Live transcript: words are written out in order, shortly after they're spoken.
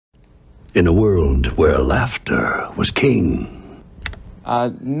In a world where laughter was king.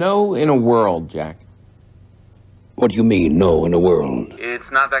 No in a world, Jack. What do you mean, no in a world? It's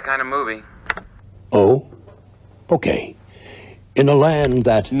not that kind of movie. Oh? Okay. In a land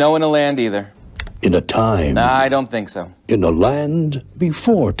that... No in a land either. In a time... I don't think so. In a land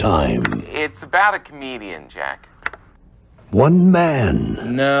before time. It's about a comedian, Jack. One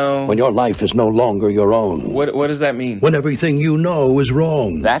man. No. When your life is no longer your own. What does that mean? When everything you know is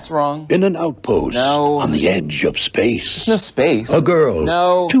wrong. That's wrong. In an outpost. No. On the edge of space. There's no space. A girl.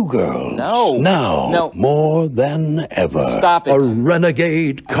 No. Two girls. No. Now. No. More than ever. Stop it. A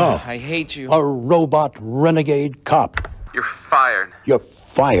renegade cop. I hate you. A robot renegade cop. You're fired. You're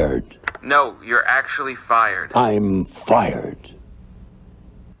fired. No, you're actually fired. I'm fired.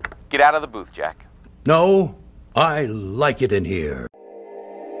 Get out of the booth, Jack. No, I like it in here.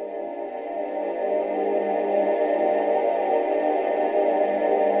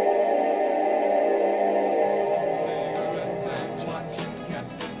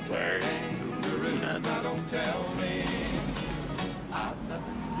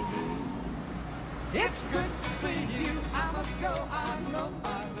 It's good to see you. I must go. I know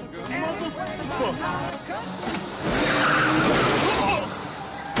I must go. Motherfucker!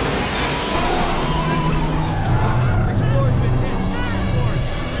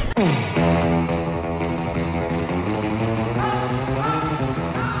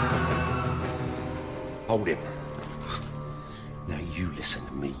 Hold him. Now you listen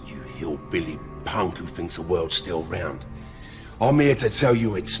to me, you hillbilly punk who thinks the world's still round. I'm here to tell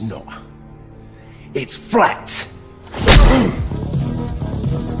you it's not. It's flat!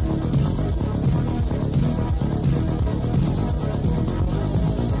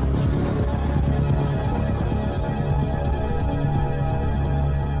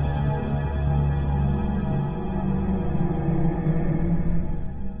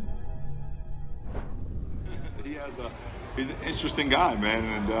 He's an interesting guy, man,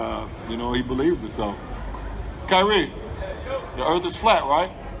 and, he believes it, so. Kyrie, the earth is flat,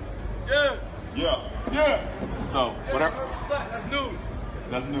 right? Yeah. Yeah. So, whatever. That's news.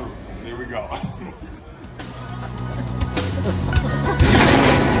 That's news. Here we go.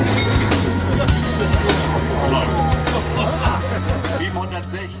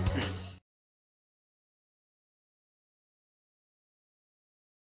 760.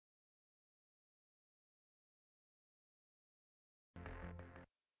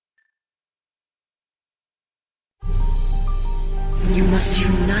 You must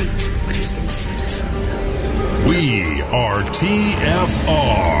unite what has been set asunder. We are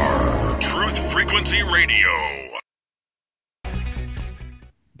TFR, Truth Frequency Radio.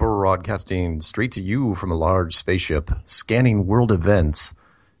 Broadcasting straight to you from a large spaceship, scanning world events.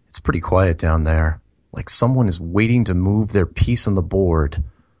 It's pretty quiet down there, like someone is waiting to move their piece on the board.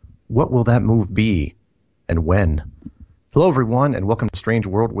 What will that move be, and when? Hello, everyone, and welcome to Strange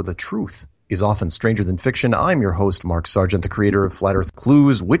World, where the truth is often stranger than fiction. I'm your host, Mark Sargent, the creator of Flat Earth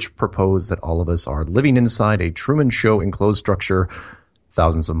Clues, which propose that all of us are living inside a Truman Show enclosed structure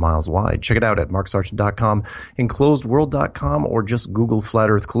thousands of miles wide. Check it out at marksargent.com, enclosedworld.com, or just Google Flat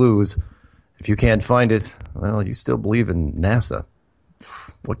Earth Clues. If you can't find it, well, you still believe in NASA.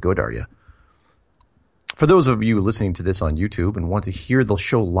 What good are you? For those of you listening to this on YouTube and want to hear the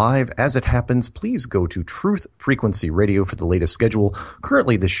show live as it happens, please go to Truth Frequency Radio for the latest schedule.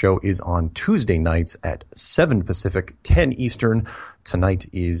 Currently, the show is on Tuesday nights at 7 Pacific, 10 Eastern. Tonight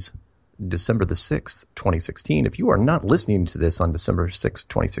is December the 6th, 2016. If you are not listening to this on December 6th,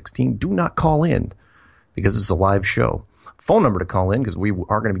 2016, do not call in because it's a live show. Phone number to call in, because we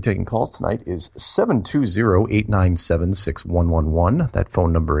are going to be taking calls tonight, is 720-897-6111. That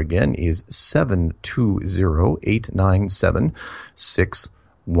phone number again is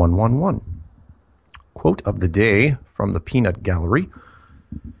 720-897-6111. Quote of the day from the Peanut Gallery.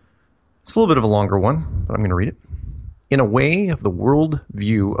 It's a little bit of a longer one, but I'm going to read it. In a way, the world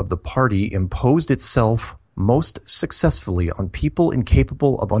view of the party imposed itself most successfully on people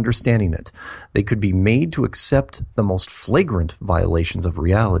incapable of understanding it. They could be made to accept the most flagrant violations of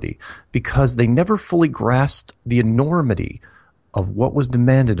reality because they never fully grasped the enormity of what was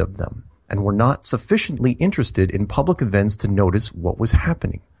demanded of them and were not sufficiently interested in public events to notice what was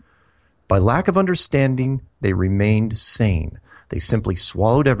happening. By lack of understanding, they remained sane. They simply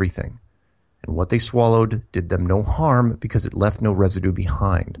swallowed everything. And what they swallowed did them no harm because it left no residue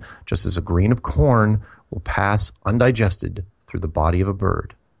behind, just as a grain of corn will pass undigested through the body of a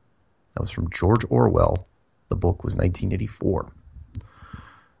bird. That was from George Orwell. The book was 1984.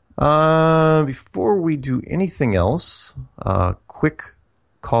 Before we do anything else, quick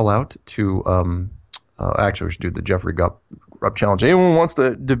call out to, actually we should do the Jeffrey Rupp Challenge. Anyone who wants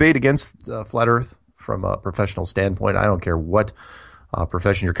to debate against Flat Earth from a professional standpoint, I don't care what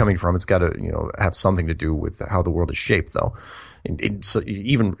profession you're coming from, it's got to have something to do with how the world is shaped, though. So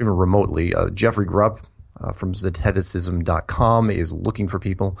even remotely, Jeffrey Grupp from Zeticism.com is looking for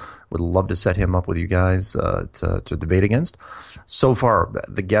people. Would love to set him up with you guys to debate against. So far,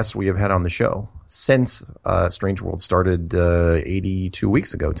 the guests we have had on the show since Strange World started 82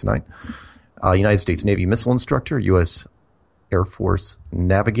 weeks ago tonight. United States Navy missile instructor, U.S. Air Force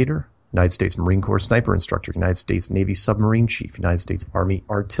navigator, United States Marine Corps sniper instructor, United States Navy submarine chief, United States Army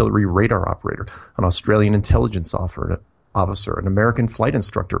artillery radar operator, an Australian intelligence officer, an American flight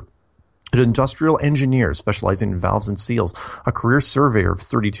instructor, an industrial engineer specializing in valves and seals, a career surveyor of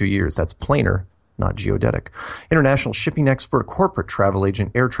 32 years, that's planar, not geodetic, international shipping expert, corporate travel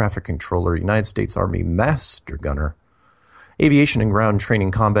agent, air traffic controller, United States Army master gunner, aviation and ground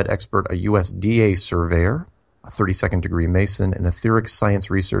training combat expert, a USDA surveyor, a 32nd degree Mason, an etheric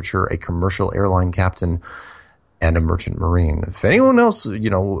science researcher, a commercial airline captain, and a merchant marine. If anyone else,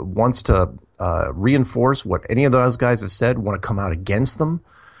 wants to reinforce what any of those guys have said, want to come out against them,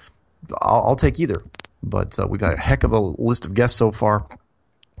 I'll take either. But we've got a heck of a list of guests so far.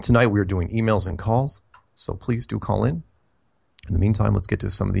 Tonight we are doing emails and calls, so please do call in. In the meantime, let's get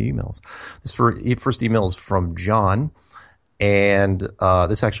to some of the emails. This first email is from John. And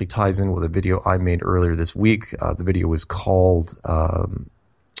this actually ties in with a video I made earlier this week. The video was called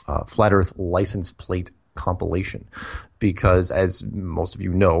Flat Earth License Plate Compilation. Because as most of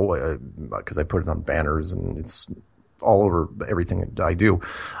you know, because I put it on banners and it's all over everything I do,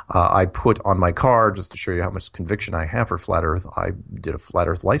 I put on my car, just to show you how much conviction I have for Flat Earth, I did a Flat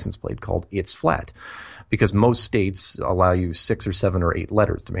Earth license plate called It's Flat. Because most states allow you 6 or 7 or 8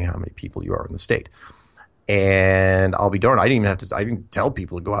 letters, depending on how many people you are in the state. And I'll be darned, I didn't tell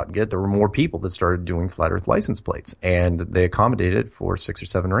people to go out and get it. There were more people that started doing Flat Earth license plates, and they accommodated it for 6 or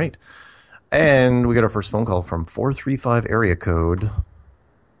 7 or 8. And we got our first phone call from 435 area code.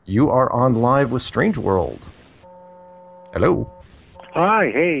 You are on live with Strange World. Hello.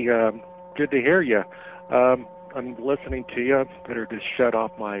 Hi, hey, good to hear you. I'm listening to you. Better just shut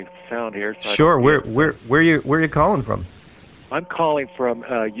off my sound here. So sure. Where are you calling from? I'm calling from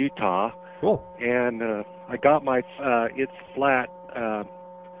Utah. Cool. And I got my It's Flat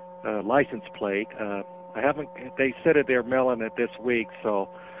license plate. I haven't. They said that they're mailing it this week. So,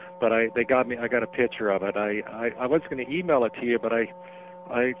 but they got me. I got a picture of it. I was going to email it to you, but I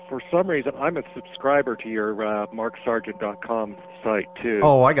for some reason I'm a subscriber to your MarkSargent.com site too.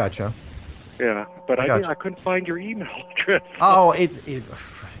 Oh, I gotcha. Yeah, but I couldn't find your email address. Oh, you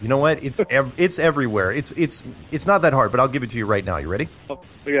know what? It's everywhere. It's not that hard, but I'll give it to you right now. You ready? Oh,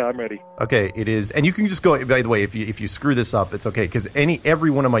 yeah, I'm ready. Okay, it is, and you can just go. By the way, if you screw this up, it's okay because every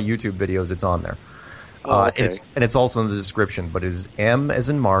one of my YouTube videos, it's on there. Okay. And it's also in the description. But it is M as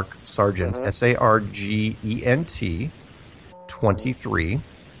in Mark Sargent, Sargent 23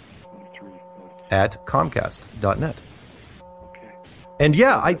 at Comcast.net. And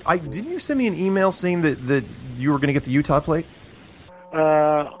yeah, I didn't you send me an email saying that you were going to get the Utah plate?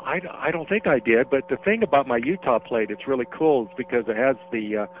 I don't think I did, but the thing about my Utah plate, it's really cool, is because it has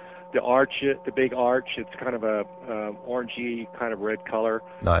the arch, the big arch. It's kind of a orangey kind of red color.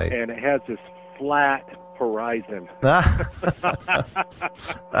 Nice. And it has this flat horizon.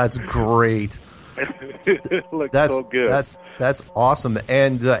 That's great. It looks so good. That's awesome,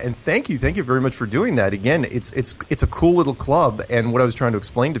 and thank you very much for doing that. Again, it's a cool little club, and what I was trying to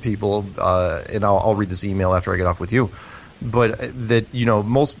explain to people, and I'll read this email after I get off with you, but that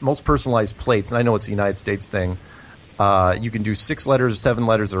most personalized plates, and I know it's a United States thing, you can do 6 letters, 7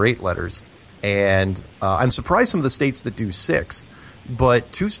 letters, or 8 letters, and I'm surprised some of the states that do 6,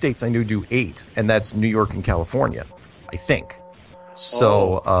 but 2 states I know do 8, and that's New York and California, I think.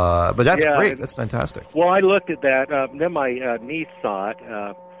 So, but that's great. That's fantastic. Well, I looked at that. Then my niece saw it.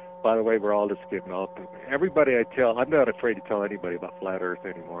 By the way, we're all just getting off. Everybody I tell, I'm not afraid to tell anybody about Flat Earth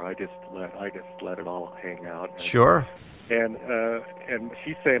anymore. I just let it all hang out. Sure. And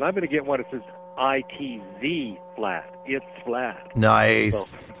she's saying, I'm going to get one that says ITZ flat. It's flat.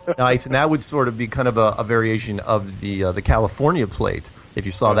 Nice. So. Nice. And that would sort of be kind of a variation of the California plate. If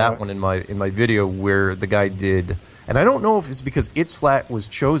you saw that one in my video where the guy did, and I don't know if it's because It's Flat was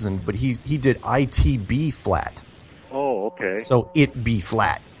chosen, but he did ITB flat. Oh, okay. So it be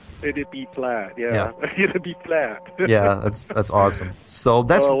flat. It'd be flat, yeah. It'd be flat. Yeah, that's awesome. So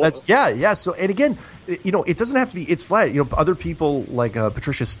that's yeah. So, and again, it doesn't have to be It's Flat. Other people like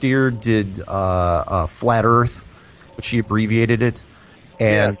Patricia Steer did Flat Earth, but she abbreviated it.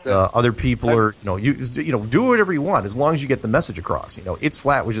 And Yes, other people are, you do whatever you want as long as you get the message across. It's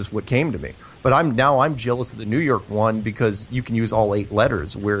flat was just what came to me. But I'm jealous of the New York one because you can use all 8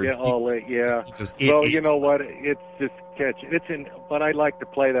 letters. Where all 8. Yeah. Just, Well, you know what? It's just catchy. It's in. But I like to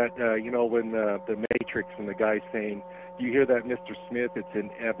play that. When the Matrix and the guy saying, "You hear that, Mr. Smith? It's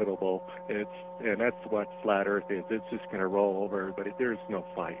inevitable." And that's what flat Earth is. It's just going to roll over everybody. There's no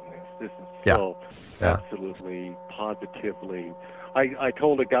fighting this. This is so absolutely, positively. I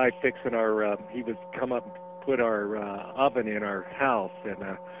told a guy fixing our. He was come up and put our oven in our house,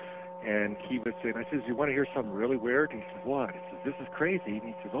 and he was saying, I says, "You want to hear something really weird?" And he says, "What?" He says, "This is crazy." And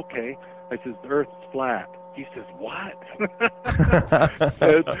he says, "Okay." I says, "The Earth's flat." He says, "What?"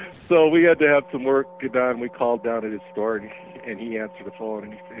 And so we had to have some work done. We called down at his store, and he answered the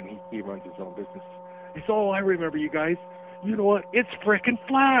phone, and he runs his own business. He said, "Oh, I remember you guys. You know what? It's frickin'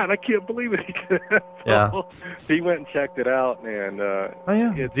 flat. I can't believe it." So he went and checked it out, and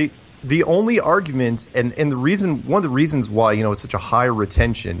the only argument and the reason, one of the reasons why it's such a high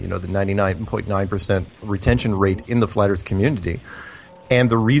retention, the 99.9% retention rate in the flat Earth community,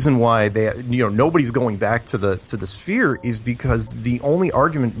 and the reason why nobody's going back to the sphere is because the only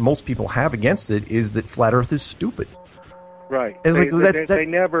argument most people have against it is that flat Earth is stupid. Right. They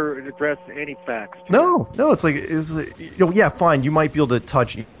never address any facts. No. It's fine. You might be able to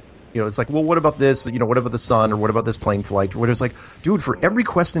touch. It's like, well, what about this? What about the sun, or what about this plane flight? Where it's like, dude, for every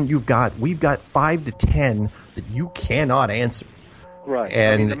question you've got, we've got 5 to 10 that you cannot answer. Right.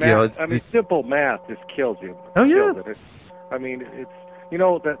 And simple math just kills you. Oh yeah. It's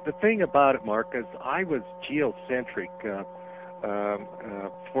the thing about it, Mark, is I was geocentric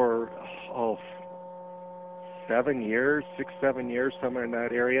for 7 years, 6-7 years, somewhere in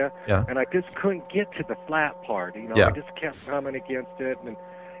that area. Yeah. And I just couldn't get to the flat part. I just kept coming against it, and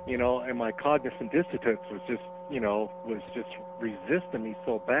my cognizant dissonance was just resisting me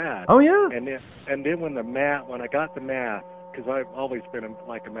so bad. Oh yeah. And then when I got the math, because I've always been a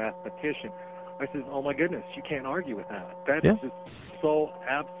mathematician, I said, "Oh my goodness, you can't argue with that. That's just so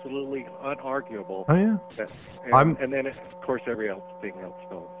absolutely unarguable." Oh yeah. And then of course everything else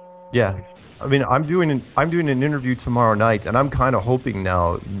goes. Yeah. I'm doing an interview tomorrow night, and I'm kind of hoping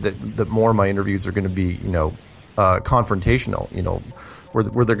now that more of my interviews are going to be confrontational, where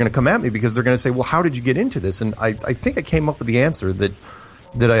they're going to come at me because they're going to say, "Well, how did you get into this?" And I think I came up with the answer that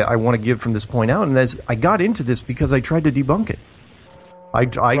I want to give from this point out, and that's I got into this because I tried to debunk it.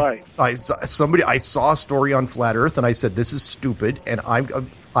 I saw a story on flat Earth, and I said, "This is stupid, and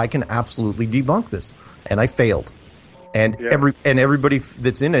I can absolutely debunk this," and I failed. And everybody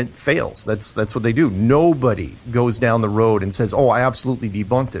that's in it fails. That's what they do. Nobody goes down the road and says, "Oh, I absolutely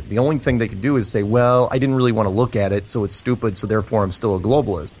debunked it." The only thing they could do is say, "Well, I didn't really want to look at it, so it's stupid, so therefore I'm still a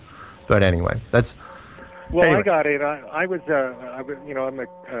globalist." But anyway, that's. Well, anyway. I got it. I'm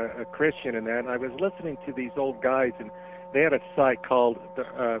a Christian, and I was listening to these old guys, and they had a site called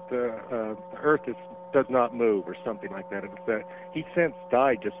the Earth does not move, or something like that. He since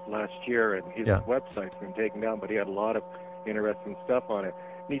died just last year, and his website's been taken down, but he had a lot of interesting stuff on it.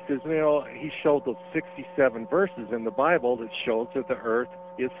 And he says, he showed those 67 verses in the Bible that shows that the Earth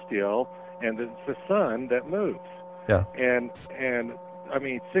is still, and that it's the sun that moves. Yeah. And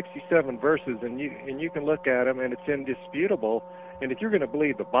 67 verses, and you can look at them, and it's indisputable. And if you're going to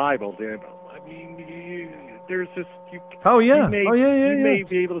believe the Bible, then there's just you may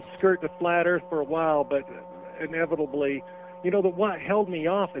be able to skirt the flat Earth for a while, but inevitably, what held me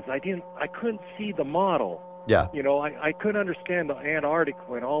off is I couldn't see the model. Yeah. I couldn't understand the Antarctic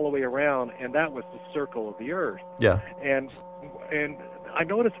went all the way around, and that was the circle of the Earth. Yeah. And I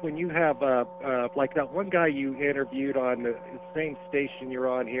noticed when you have like that one guy you interviewed on the same station you're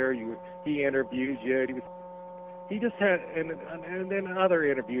on here, he interviews you. He just had, and then other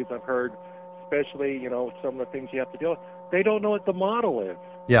interviews I've heard, especially some of the things you have to deal with. They don't know what the model is.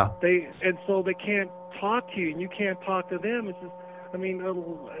 Yeah. So they can't talk to you, and you can't talk to them. It's just,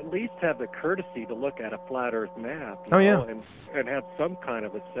 at least have the courtesy to look at a flat Earth map. And have some kind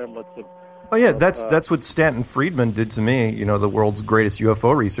of a semblance of. Oh yeah, that's what Stanton Friedman did to me. The world's greatest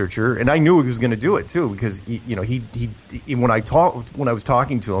UFO researcher, and I knew he was going to do it too because he when I was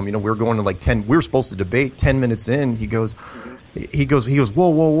talking to him, we were going to like 10. We were supposed to debate. 10 minutes in, he goes,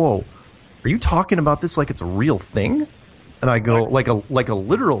 whoa, are you talking about this like it's a real thing? And I go, like a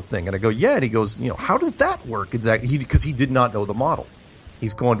literal thing. And I go, yeah. And he goes, how does that work exactly? Because he did not know the model. He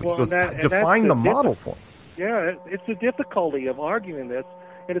goes, define the model for him. Yeah, it's the difficulty of arguing this.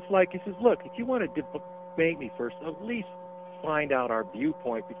 And it's like, he says, look, if you want to debate me first, at least find out our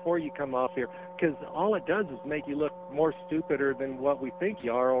viewpoint before you come off here, because all it does is make you look more stupider than what we think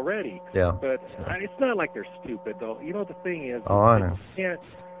you are already. Yeah. But it's not like they're stupid, though. You know, the thing is, I know.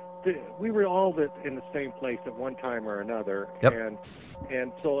 We were all in the same place at one time or another, Yep.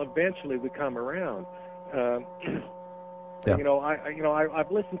 and so eventually we come around. Yeah. You know,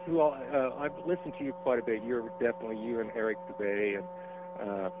 I've listened to you quite a bit. You're definitely you and Eric Dubay, and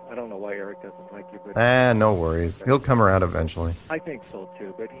I don't know why Eric doesn't like you, but no worries. He'll come around eventually. I think so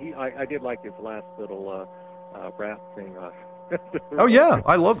too. But I did like his last little rap thing. Oh yeah,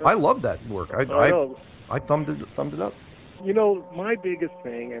 I love that work. I thumbed it up. You know, my biggest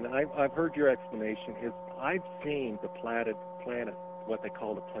thing, and I've heard your explanation, is I've seen the planet, what they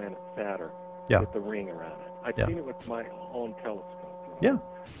call the planet Saturn, with the ring around it. I've seen it with my own telescope. Yeah.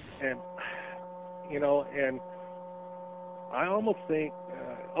 And, you know, and I almost think,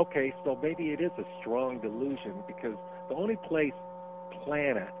 okay, so maybe it is a strong delusion, because the only place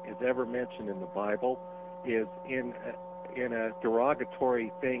planet is ever mentioned in the Bible is in a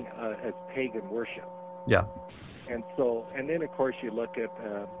derogatory thing as pagan worship. Yeah. And so, and then of course you look at,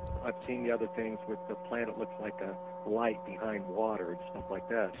 I've seen the other things with the planet looks like a light behind water and stuff like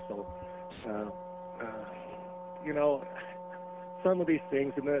that. So, you know, some of these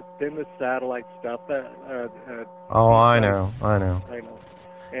things, and then the satellite stuff. I know. And,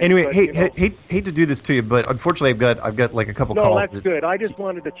 Anyway, but, hate to do this to you, but unfortunately, I've got like a couple no, calls. No, that's good. I just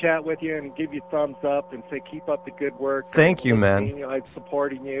wanted to chat with you and give you thumbs up and say keep up the good work. Thank you, man. I'm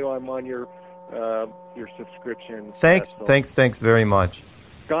supporting you. I'm on your subscription. Thanks very much.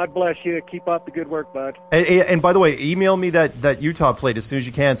 God bless you. Keep up the good work, bud. And by the way, email me that Utah plate as soon as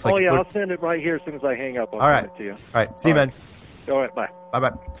you can. So I'll send it right here as soon as I hang up. I'll send it to you. All right. See you, man. All right. Bye.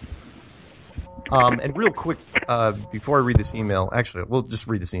 Bye. And real quick, before I read this email, actually, we'll just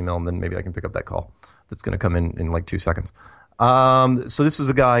read this email and then maybe I can pick up that call that's going to come in like 2 seconds. So this was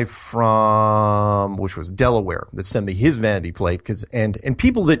a guy from, which was Delaware, that sent me his vanity plate. And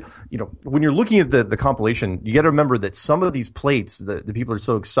people that, you know, when you're looking at the compilation, you got to remember that some of these plates, the people are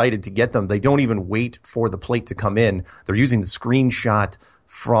so excited to get them, they don't even wait for the plate to come in. They're using the screenshot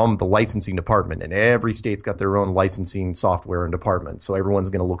from the licensing department, and every state's got their own licensing software and department, so everyone's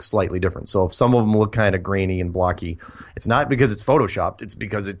going to look slightly different. So if some of them look kind of grainy and blocky, it's not because it's photoshopped, it's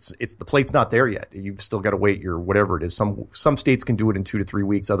because it's the plate's not there yet. You've still got to wait your whatever it is. Some states can do it in 2 to 3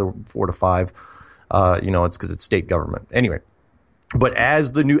 weeks, other 4 to 5. It's because it's state government. Anyway, but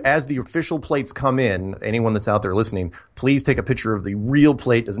as the official plates come in, anyone that's out there listening, please take a picture of the real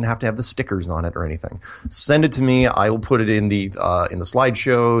plate. Doesn't have to have the stickers on it or anything. Send it to me. I will put it in the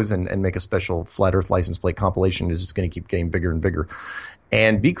slideshows and make a special Flat Earth license plate compilation. It's just going to keep getting bigger and bigger.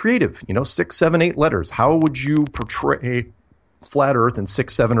 And be creative. 6, 7, 8 letters. How would you portray Flat Earth in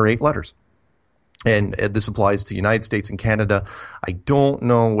 6, 7, or 8 letters? And this applies to the United States and Canada. I don't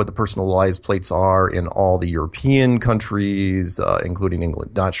know what the personalized plates are in all the European countries, including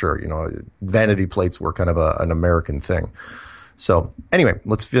England. Not sure. Vanity plates were kind of an American thing. So anyway,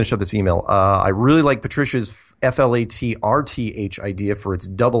 let's finish up this email. I really like Patricia's FLATRTH idea for its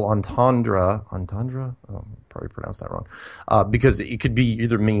double entendre. Entendre? Oh, probably pronounced that wrong. Because it could be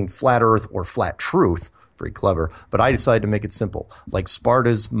either mean flat earth or flat truth. Very clever. But I decided to make it simple. Like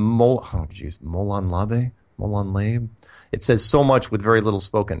Sparta's Molon Labe. It says so much with very little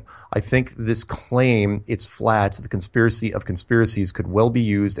spoken. I think this claim, it's flat, the conspiracy of conspiracies, could well be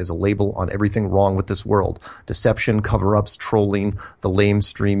used as a label on everything wrong with this world. Deception, cover-ups, trolling, the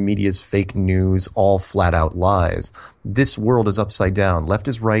lamestream media's fake news, all flat-out lies. This world is upside down. Left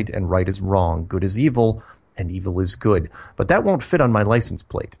is right and right is wrong. Good is evil and evil is good. But that won't fit on my license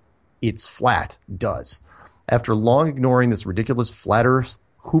plate. It's flat does. After long ignoring this ridiculous flat earth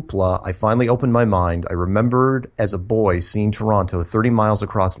hoopla, I finally opened my mind. I remembered as a boy seeing Toronto 30 miles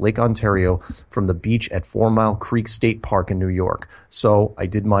across Lake Ontario from the beach at 4 Mile Creek State Park in New York. So I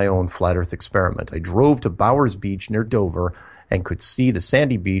did my own flat earth experiment. I drove to Bowers Beach near Dover and could see the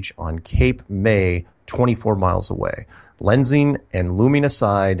sandy beach on Cape May 24 miles away. Lensing and looming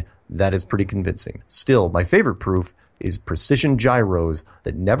aside, that is pretty convincing. Still, my favorite proof is precision gyros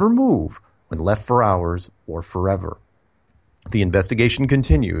that never move when left for hours or forever. The investigation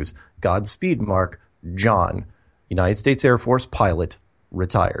continues. Godspeed, Mark. John, United States Air Force pilot,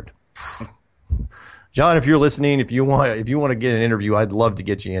 retired. John, if you're listening, if you want to get an interview, I'd love to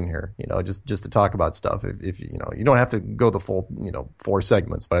get you in here. Just to talk about stuff. If you don't have to go the full 4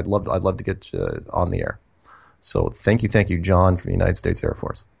 segments, but I'd love to get you on the air. So thank you, John, from the United States Air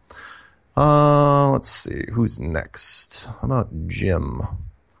Force. Let's see who's next. How about Jim?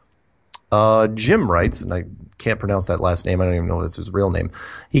 Jim writes, and I can't pronounce that last name. I don't even know if it's his real name.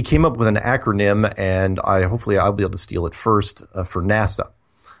 He came up with an acronym, and hopefully I'll be able to steal it first for NASA.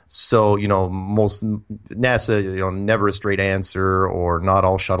 So, most NASA, never a straight answer, or not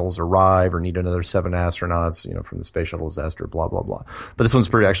all shuttles arrive, or need another 7 astronauts, from the space shuttle disaster, blah, blah, blah. But this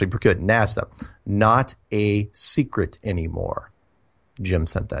one's actually pretty good. NASA, not a secret anymore. Jim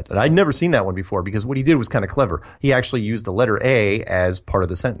sent that. And I'd never seen that one before, because what he did was kind of clever. He actually used the letter A as part of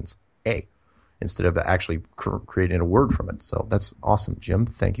the sentence, A, instead of actually creating a word from it. So that's awesome, Jim.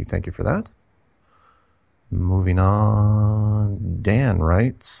 Thank you for that. Moving on, Dan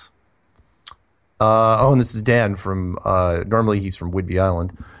writes, and this is Dan from, normally he's from Whidbey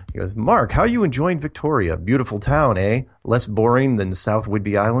Island. He goes, Mark, how are you enjoying Victoria? Beautiful town, eh? Less boring than South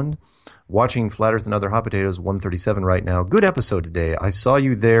Whidbey Island? Watching Flat Earth and Other Hot Potatoes 137 right now. Good episode today. I saw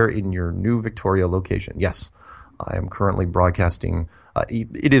you there in your new Victoria location. Yes, I am currently broadcasting.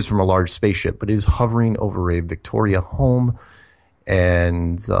 It is from a large spaceship, but it is hovering over a Victoria home,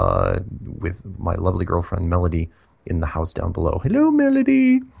 and with my lovely girlfriend Melody in the house down below. Hello,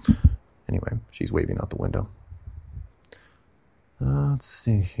 Melody. Anyway, she's waving out the window. Let's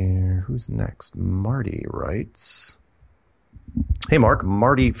see here. Who's next? Marty writes, hey, Mark.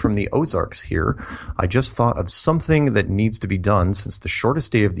 Marty from the Ozarks here. I just thought of something that needs to be done since the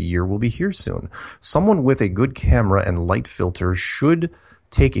shortest day of the year will be here soon. Someone with a good camera and light filter should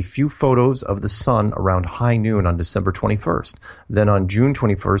take a few photos of the sun around high noon on December 21st. Then on June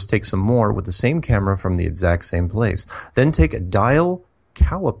 21st, take some more with the same camera from the exact same place. Then take a dial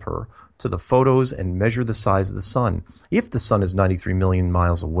caliper to the photos and measure the size of the sun. If the sun is 93 million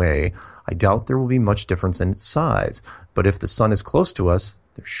miles away, I doubt there will be much difference in its size. But if the sun is close to us,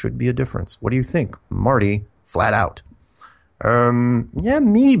 there should be a difference. What do you think? Marty, flat out. Yeah,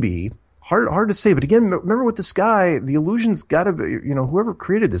 maybe. Hard to say, but again, remember with the sky, the illusion's got to be, whoever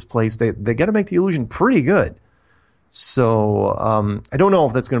created this place, they got to make the illusion pretty good. So I don't know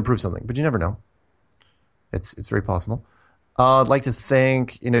if that's going to prove something, but you never know. It's very possible. I'd like to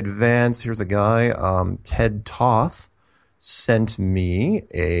thank in advance. Here's a guy, Ted Toth, sent me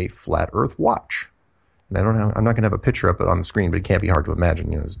a flat Earth watch, and I'm not going to have a picture of it on the screen, but it can't be hard to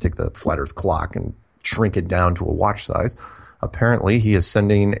imagine. Just take the flat Earth clock and shrink it down to a watch size. Apparently, he is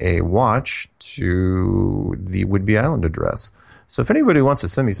sending a watch to the Whidbey Island address. So if anybody wants to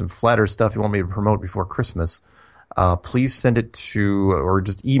send me some flat Earth stuff you want me to promote before Christmas, please send it to, or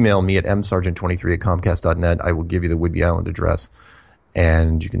just email me at msargent23@comcast.net. I will give you the Whidbey Island address,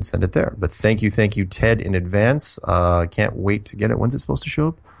 and you can send it there. But thank you, Ted, in advance. Can't wait to get it. When's it supposed to show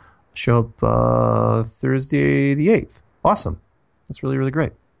up? Thursday the 8th. Awesome. That's really, really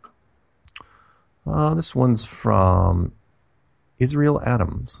great. This one's from Israel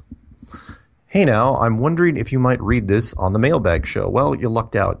Adams. Hey now, I'm wondering if you might read this on the Mailbag Show. Well, you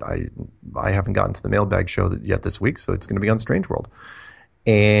lucked out. I haven't gotten to the Mailbag Show yet this week, so it's going to be on Strange World.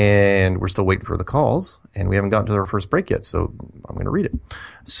 And we're still waiting for the calls, and we haven't gotten to our first break yet, so I'm going to read it.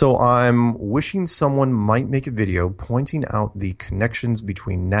 So I'm wishing someone might make a video pointing out the connections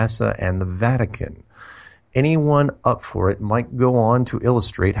between NASA and the Vatican. Anyone up for it might go on to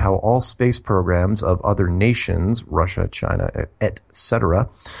illustrate how all space programs of other nations, Russia, China, etc.,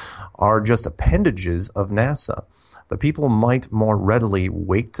 are just appendages of NASA. The people might more readily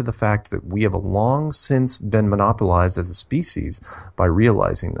wake to the fact that we have long since been monopolized as a species by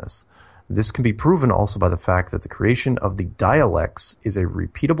realizing this. This can be proven also by the fact that the creation of the dialects is a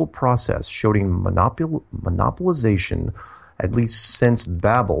repeatable process showing monopolization, at least since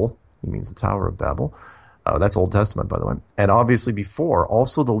Babel, he means the Tower of Babel. That's Old Testament, by the way. And obviously before,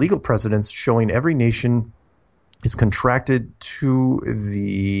 also the legal precedents showing every nation is contracted to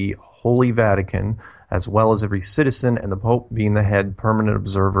the Holy Vatican, as well as every citizen, and the Pope being the head permanent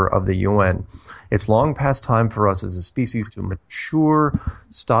observer of the UN. It's long past time for us as a species to mature,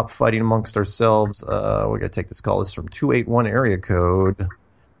 stop fighting amongst ourselves. We're going to take this call. This is from 281 area code.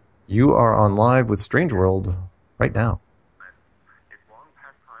 You are on live with Strange World right now.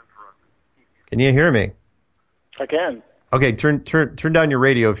 Can you hear me? I can. Okay, turn down your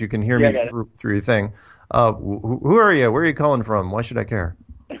radio if you can hear me through your thing. Who are you? Where are you calling from? Why should I care?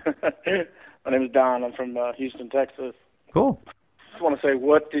 My name is Don. I'm from Houston, Texas. Cool. Just want to say,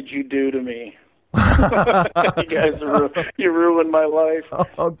 what did you do to me? You guys, you ruined my life. Oh,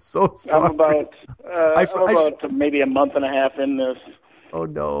 I'm so sorry. I'm about maybe a month and a half in this. Oh,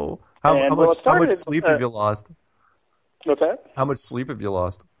 no. How much sleep have you lost? What's that? How much sleep have you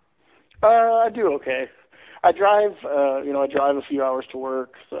lost? I do okay. I drive, I drive a few hours to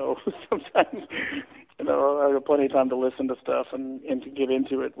work, so sometimes, I have plenty of time to listen to stuff and to get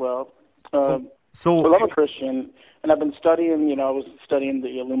into it well. So well, I'm a Christian, And I've been studying, you know, I was studying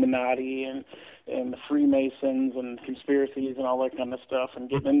the Illuminati and the Freemasons and conspiracies and all that kind of stuff and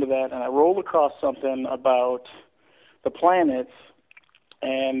getting into that. And I rolled across something about the planets,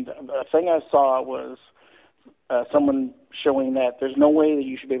 and the thing I saw was someone showing that there's no way that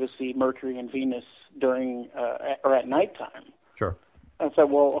you should be able to see Mercury and Venus during or at nighttime. Sure. I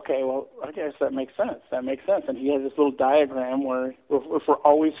said, well, okay, well, I guess that makes sense. That makes sense. And he has this little diagram where if we're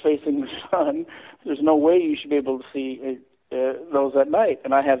always facing the sun, there's no way you should be able to see those at night.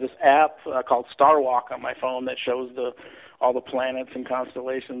 And I have this app called Star Walk on my phone that shows all the planets and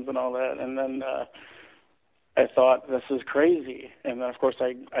constellations and all that. And then I thought, this is crazy. And then, of course,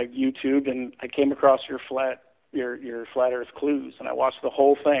 I YouTubed, and I came across your Flat Earth Clues, and I watched the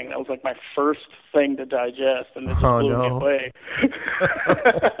whole thing. That was like my first thing to digest, and it just blew me away.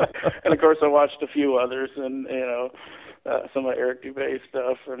 And of course, I watched a few others, and you know, some of Eric Dubay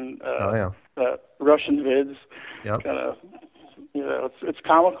stuff, and Russian vids. Yep. Kind of, you know, it's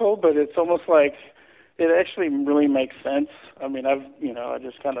comical, but it's almost like it actually really makes sense. I mean, I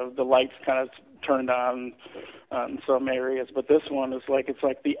just kind of, the lights kind of turned on some areas, but this one is like, it's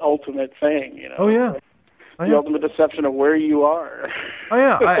like the ultimate thing, you know. Oh yeah. The ultimate deception of where you are. Oh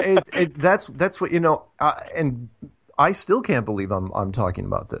yeah, that's what, you know, and I still can't believe I'm talking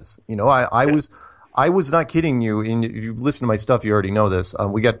about this. You know, I was not kidding you. And if you listen to my stuff, you already know this.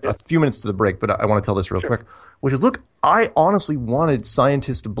 We got a few minutes to the break, but I want to tell this real quick. Which is, look, I honestly wanted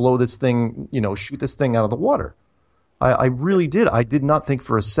scientists to blow this thing, you know, shoot this thing out of the water. I really did. I did not think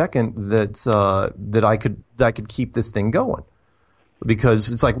for a second that I could keep this thing going.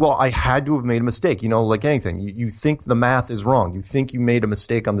 Because it's like, well, I had to have made a mistake. You know, like anything, you think the math is wrong. You think you made a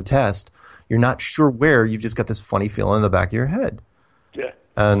mistake on the test. You're not sure where. You've just got this funny feeling in the back of your head. Yeah.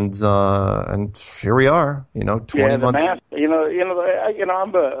 And here we are. You know, 20 months. Math.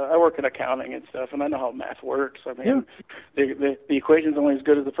 I work in accounting and stuff, and I know how math works. I mean, the equation's only as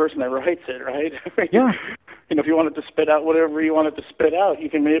good as the person that writes it, right? Yeah. You know, if you want it to spit out whatever you want it to spit out, you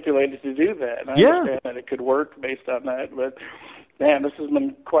can manipulate it to do that. And I understand that it could work based on that, but. Man, this has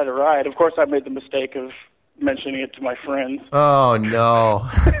been quite a ride. Of course, I made the mistake of mentioning it to my friends. Oh, no.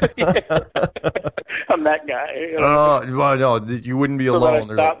 I'm that guy. You know? Oh, well, no, you wouldn't be alone.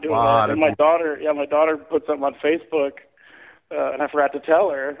 There's a lot of my daughter put something on Facebook, and I forgot to tell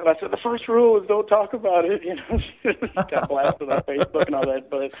her. And I said, the first rule is don't talk about it. You know, she got blasted on Facebook and all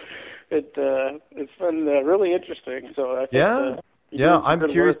that. But it's been really interesting. So I think, I'm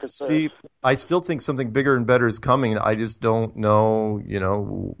curious to see. I still think something bigger and better is coming. I just don't know, you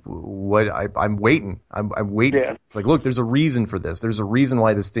know, what I'm waiting. I'm waiting. For, it's like, look, there's a reason for this. There's a reason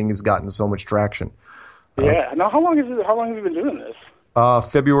why this thing has gotten so much traction. Now, how long have you been doing this?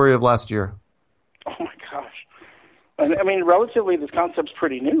 February of last year. Oh my gosh. I mean, relatively, this concept's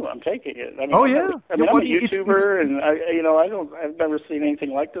pretty new. I'm taking it. I mean, oh yeah. I'm a YouTuber, and I've never seen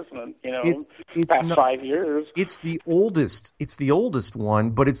anything like this in past 5 years. It's the oldest. It's the oldest one,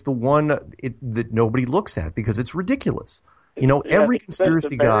 but it's the one that nobody looks at because it's ridiculous. You know, every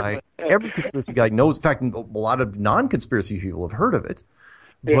conspiracy guy knows. In fact, a lot of non-conspiracy people have heard of it.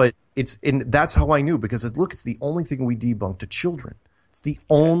 But that's how I knew, because it's the only thing we debunk to children. It's the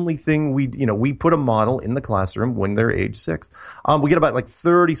only thing we put a model in the classroom when they're age 6. We get about like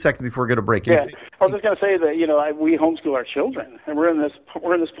 30 seconds before we go to break. I was just going to say that, we homeschool our children, and we're in this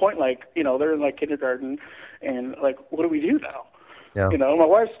point, like, they're in like kindergarten, and like, what do we do now? Yeah. My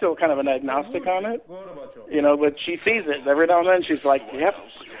wife's still kind of an agnostic on it, but she sees it every now and then. She's like, "Yep,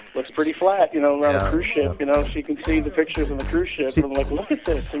 looks pretty flat." Around the cruise ship. She can see the pictures on the cruise ship. And I'm like, "Look at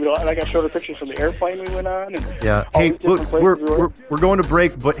this!" And I got showed her pictures from the airplane we went on. And hey, look, we're going to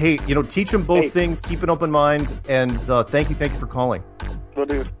break, but hey, teach them both things. Keep an open mind, and thank you for calling. Will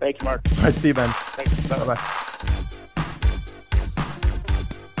do. Thank you, Mark. All right, see you, man. Thanks. Bye.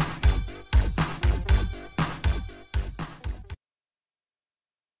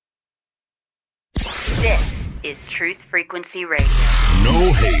 This is Truth Frequency Radio.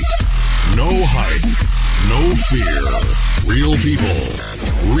 No hate, no hype, no fear. Real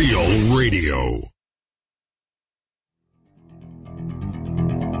people, real radio.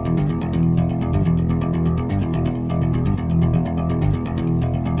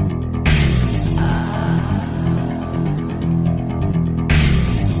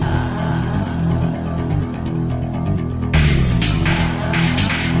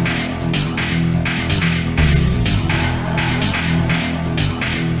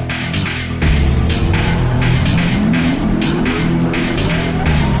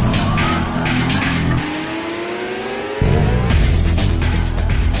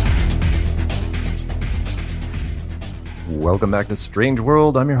 Welcome back to Strange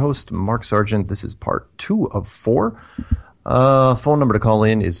World. I'm your host, Mark Sargent. This is part 2 of 4. Phone number to call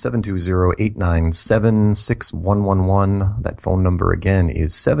in is 720-897-6111. That phone number again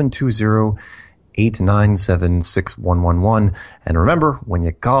is 720-897-6111. And remember, when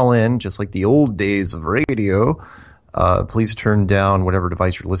you call in, just like the old days of radio, please turn down whatever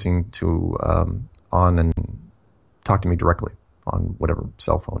device you're listening to on and talk to me directly on whatever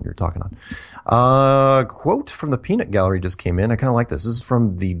cell phone you're talking on. Quote from the Peanut Gallery just came in. I kind of like this. This is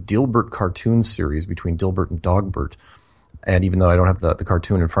from the Dilbert cartoon series between Dilbert and Dogbert. And even though I don't have the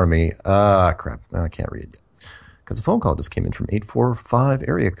cartoon in front of me, crap, I can't read it yet. Because a phone call just came in from 845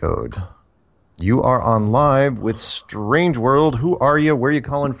 area code. You are on live with Strange World. Who are you? Where are you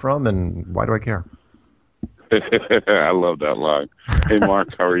calling from? And why do I care? I love that line. Hey, Mark,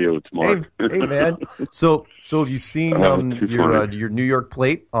 how are you? It's Mark. Hey, man. So have you seen your New York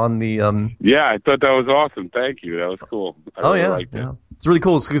plate on the? Yeah, I thought that was awesome. Thank you. That was cool. I really liked it. It's really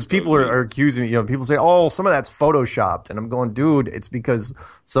cool because people are accusing me. People say, "Oh, some of that's photoshopped," and I'm going, "Dude, it's because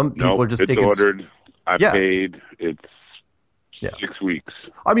some people are just taking." It's ordered. I paid. It's 6 weeks.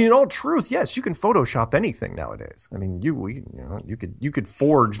 I mean, in all truth, yes, you can Photoshop anything nowadays. I mean, you could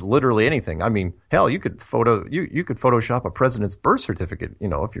forge literally anything. I mean, hell, you could Photoshop a president's birth certificate.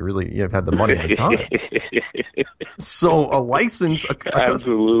 If you've had the money and the time. So a license,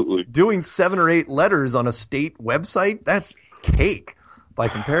 absolutely, doing 7 or 8 letters on a state website, that's cake by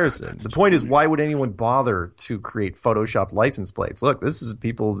comparison. The point is, why would anyone bother to create Photoshopped license plates? Look, this is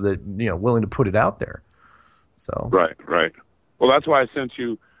people that willing to put it out there. So right. Well, that's why I sent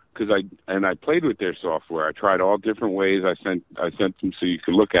you, because I played with their software. I tried all different ways. I sent them so you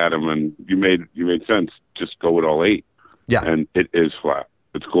could look at them, and you made sense. Just go with all 8. Yeah, and it is flat.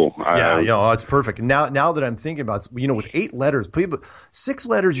 It's cool. It's perfect. Now that I'm thinking about it, with 8 letters, 6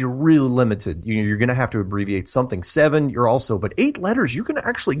 letters, you're really limited. You're going to have to abbreviate something. 7, you're also, but 8 letters, you can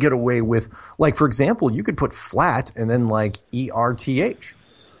actually get away with, like, for example, you could put flat and then like ERTH.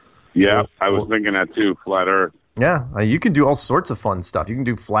 Yeah, I was thinking that too. Flat Earth. Yeah, you can do all sorts of fun stuff. You can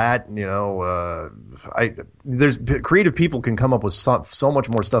do flat, there's creative people can come up with so much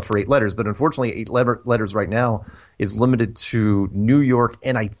more stuff for 8 letters, but unfortunately 8 letters right now is limited to New York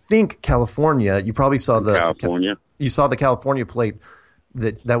and I think California. You probably saw California. You saw the California plate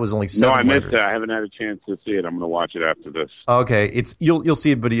that was only 7 letters. No, I missed it. I haven't had a chance to see it. I'm going to watch it after this. Okay, you'll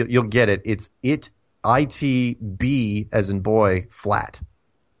see it, but you'll get it. It's ITB as in boy flat.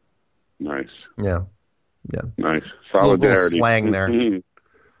 Nice. Yeah. Nice. Solidarity. Little slang there.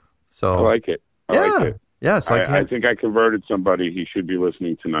 So I like it. I like it. Yeah. So I think I converted somebody. He should be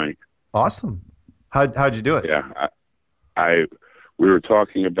listening tonight. Awesome. How'd you do it? Yeah. We were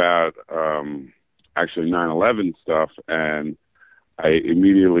talking about actually 9/11 stuff, and I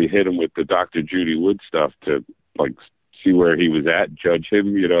immediately hit him with the Dr. Judy Wood stuff to like see where he was at, judge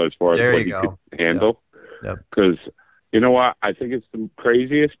him, as far as what he could handle. Because you know what, I think it's the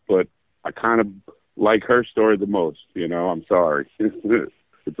craziest, but I kind of like her story the most. I'm sorry.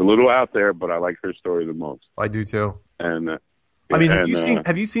 It's a little out there, but I like her story the most. I do too. And I mean,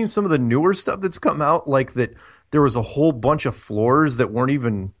 have you seen some of the newer stuff that's come out? Like that, there was a whole bunch of floors that weren't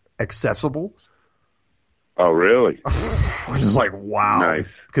even accessible. Oh, really? I was like, wow. Nice.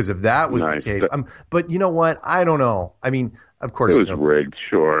 Because if that was the case, but you know what? I don't know. I mean, of course, it was rigged.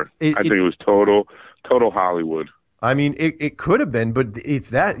 Sure, I think it was total Hollywood. I mean, it could have been, but if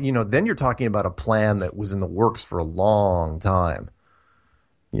that, then you're talking about a plan that was in the works for a long time.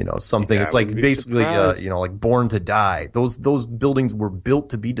 Something. It's like basically, like Born to Die. Those buildings were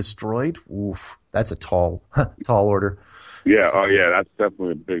built to be destroyed. Oof, that's a tall order. Yeah. Oh, yeah. That's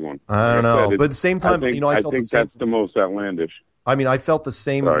definitely a big one. I don't know, but at the same time, I felt the same. That's the most outlandish. I mean, I felt the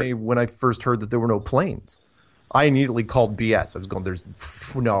same way when I first heard that there were no planes. I immediately called BS. I was going, there's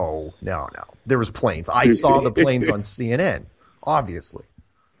no. There was planes. I saw the planes on CNN, obviously.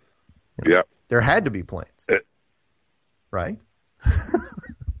 Yeah. There had to be planes. Right?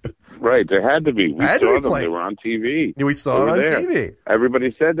 Right. There had to be. We saw them. Planes. They were on TV. We saw it on TV.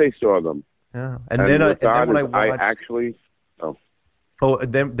 Everybody said they saw them. Yeah. And then when I watched...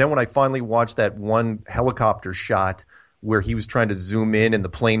 then when I finally watched that one helicopter shot where he was trying to zoom in and the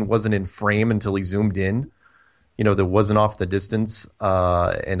plane wasn't in frame until he zoomed in, that wasn't off the distance.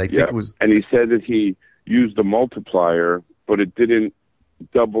 And I think it was... And he said that he used the multiplier, but it didn't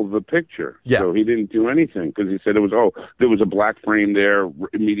double the picture. Yeah. So he didn't do anything because he said there was a black frame there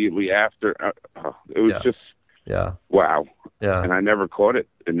immediately after. It was just... Yeah. Wow. Yeah. And I never caught it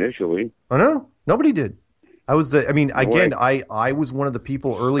initially. I know. Nobody did. I was I was one of the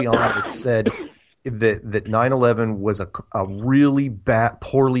people early on that said that 9/11 was a really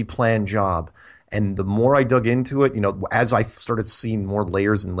poorly planned job. And the more I dug into it, as I started seeing more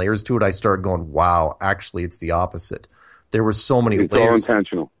layers and layers to it, I started going, wow, actually, it's the opposite. There were so many it's layers. It's all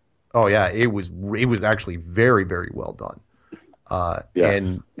intentional. Oh, yeah. It was actually very, very well done.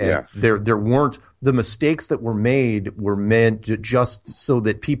 And there weren't the mistakes that were made were meant just so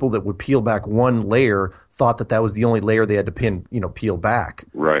that people that would peel back one layer thought that was the only layer they had to peel back.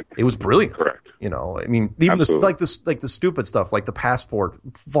 Right. It was brilliant. Correct. I mean, even the stupid stuff, like the passport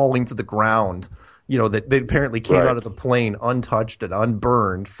falling to the ground, that they apparently came out of the plane untouched and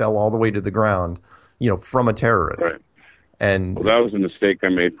unburned, fell all the way to the ground, from a terrorist. Right. And that was a mistake I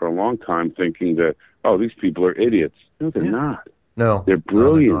made for a long time, thinking that, these people are idiots. No, they're not. No, they're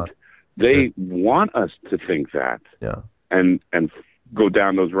brilliant. They want us to think that. Yeah. And go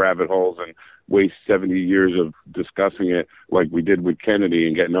down those rabbit holes and waste 70 years of discussing it like we did with Kennedy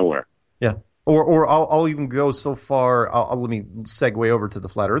and get nowhere. Yeah. Or I'll even go so far. Let me segue over to the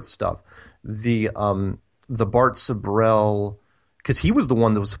flat Earth stuff. The Bart Sibrel, because he was the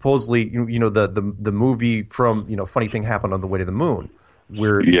one that was supposedly the movie from Funny Thing Happened on the Way to the Moon,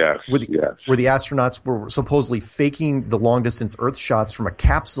 where the astronauts were supposedly faking the long distance Earth shots from a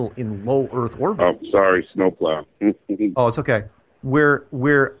capsule in low Earth orbit. Oh, sorry, snowplow. Oh, it's okay. Where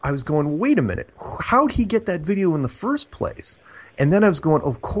I was going, wait a minute, how'd he get that video in the first place? And then I was going,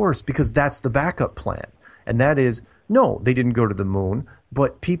 of course, because that's the backup plan. And that is, no, they didn't go to the moon,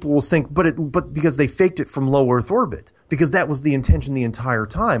 but people will think, but because they faked it from low Earth orbit, because that was the intention the entire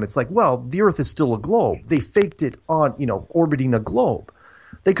time. It's like, well, the Earth is still a globe. They faked it on, orbiting a globe.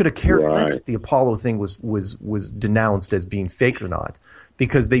 They could have cared less if the Apollo thing was denounced as being fake or not,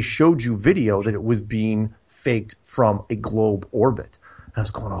 because they showed you video that it was being faked from a globe orbit. And I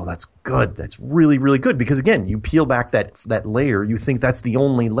was going, oh, that's good. That's really, really good. Because, again, you peel back that layer, you think that's the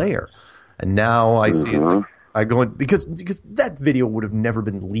only layer. And now I see it's like, I go in, because that video would have never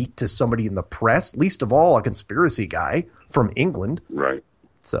been leaked to somebody in the press, least of all a conspiracy guy from England. Right.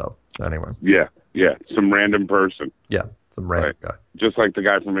 So, anyway. Yeah. Some random person. Yeah, some random guy. Just like the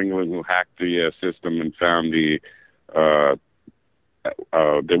guy from England who hacked the system and found the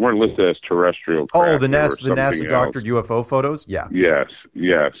they weren't listed as terrestrial craft. Oh, the NASA doctored UFO photos? Yeah. Yes.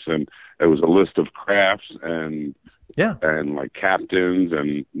 And it was a list of crafts and like captains,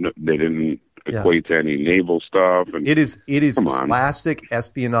 and they didn't equate to any naval stuff. And it is classic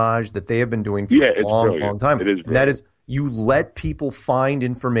espionage that they have been doing for a long time. It is, and that is, you let people find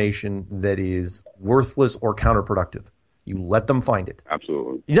information that is worthless or counterproductive. You let them find it.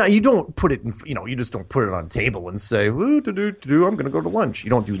 Absolutely. You don't put it in, you just don't put it on a table and say, I'm going to go to lunch. You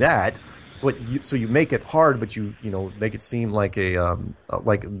don't do that. But so you make it hard, but you make it seem like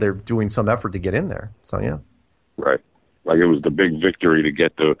like they're doing some effort to get in there. So, yeah. Right. Like it was the big victory to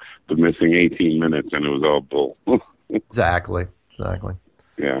get the missing 18 minutes, and it was all bull. Exactly.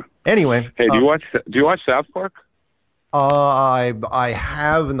 Yeah. Anyway. Hey, do you watch South Park? I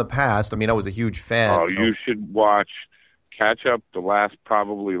have in the past. I mean, I was a huge fan. Oh, you should catch up the last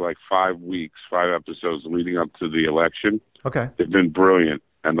probably like 5 episodes leading up to the election. Okay. They've been brilliant.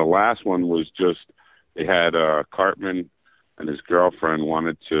 And the last one was just, they had Cartman and his girlfriend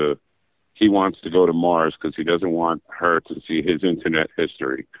he wants to go to Mars because he doesn't want her to see his internet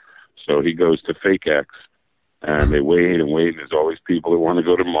history. So he goes to Fake X, and they wait and wait, and there's all these people that want to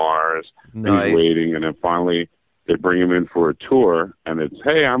go to Mars. Nice. And he's waiting, and then finally they bring him in for a tour, and it's,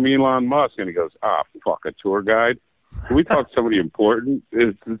 hey, I'm Elon Musk. And he goes, fuck, a tour guide? Can we talk to somebody important?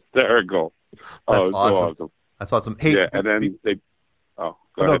 It's hysterical. That's awesome. That's awesome. Hey, yeah, and then they... Oh,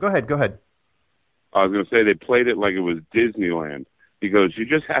 go ahead. Go ahead. I was going to say they played it like it was Disneyland. He goes, you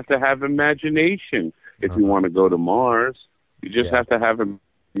just have to have imagination if you want to go to Mars. You just have to have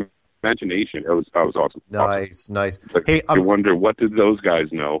imagination. That was awesome. Nice. Like, hey, I wonder, what did those guys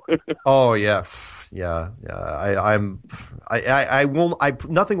know? Oh yeah. I won't.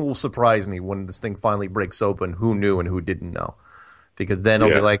 Nothing will surprise me when this thing finally breaks open. Who knew and who didn't know? Because then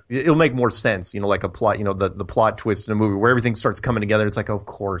it'll be like, it'll make more sense. Like a plot. The plot twist in a movie where everything starts coming together. It's like, of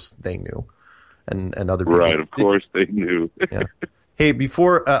course they knew, and other people. Right. Of course they knew. Yeah. Hey,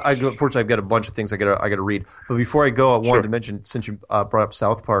 before unfortunately, I've got a bunch of things I got to read. But before I go, I wanted to mention, since you brought up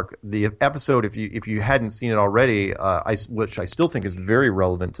South Park, the episode, if you hadn't seen it already, which I still think is very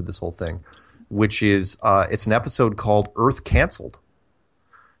relevant to this whole thing, which is it's an episode called Earth Cancelled,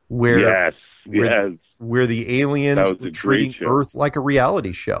 where the aliens were treating Earth like a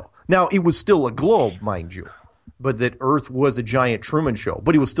reality show. Now, it was still a globe, mind you, but that Earth was a giant Truman Show,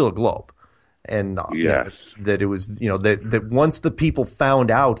 but it was still a globe. And that it was, that once the people found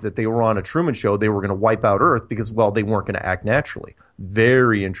out that they were on a Truman Show, they were going to wipe out Earth because, well, they weren't going to act naturally.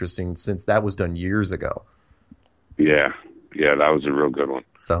 Very interesting, since that was done years ago. Yeah, that was a real good one.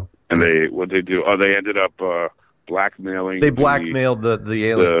 So, And what they do? Oh, they ended up blackmailing. They blackmailed the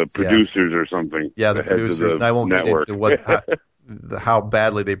aliens, the producers or something. Yeah, the producers. And I won't network. get into how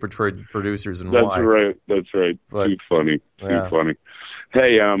badly they portrayed producers and That's why. That's right. But, too funny. Too funny.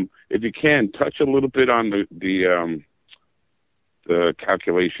 Hey, if you can touch a little bit on the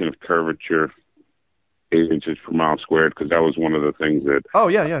calculation of curvature, 8 inches per mile squared, because that was one of the things that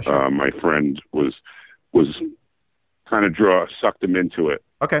sure. My friend was kind of sucked him into it.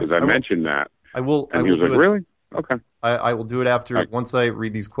 Okay, because I mentioned that. I will. And he was like, "Really? Okay." I will do it after once I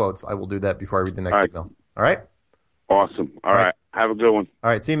read these quotes. I will do that before I read the next email. All right. Awesome. All right. Have a good one. All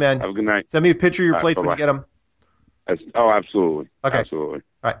right. See you, man. Have a good night. Send me a picture of your plates when you get them. Absolutely. Okay. Absolutely.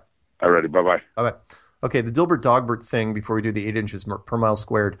 All right. All righty. Bye-bye. Bye-bye. Okay, the Dilbert-Dogbert thing, before we do the 8 inches per mile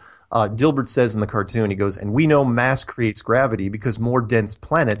squared, Dilbert says in the cartoon, he goes, and we know mass creates gravity because more dense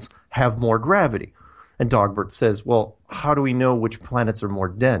planets have more gravity. And Dogbert says, well, how do we know which planets are more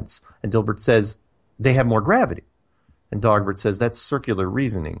dense? And Dilbert says, they have more gravity. And Dogbert says, that's circular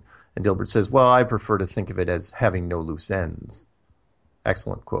reasoning. And Dilbert says, well, I prefer to think of it as having no loose ends.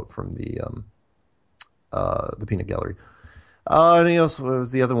 Excellent quote from the peanut gallery. And what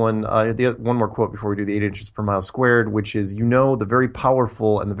was the other one? One more quote before we do the 8 inches per mile squared, which is, the very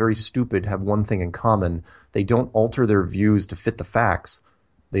powerful and the very stupid have one thing in common. They don't alter their views to fit the facts.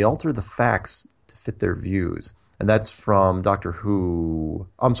 They alter the facts to fit their views. And that's from Doctor Who.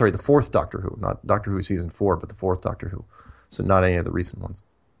 I'm sorry, the fourth Doctor Who. Not Doctor Who season 4, but the fourth Doctor Who. So not any of the recent ones.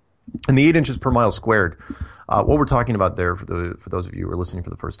 And the 8 inches per mile squared, what we're talking about there for those of you who are listening for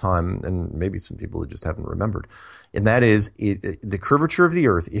the first time, and maybe some people who just haven't remembered, and that is the curvature of the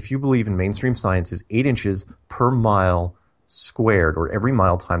Earth, if you believe in mainstream science, is 8 inches per mile squared, or every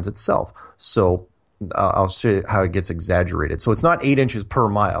mile times itself. So I'll show you how it gets exaggerated. So it's not 8 inches per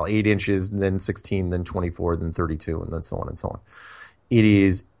mile, 8 inches, then 16, then 24, then 32, and then so on and so on.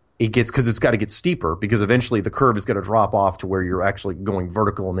 Because it's got to get steeper, because eventually the curve is going to drop off to where you're actually going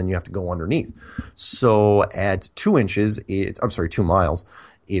vertical, and then you have to go underneath. So at 2 inches, 2 miles,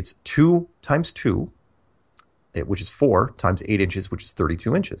 it's 2 times 2, which is 4 times 8 inches, which is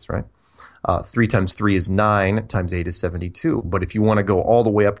 32 inches, right? 3 times 3 is 9, times 8 is 72. But if you want to go all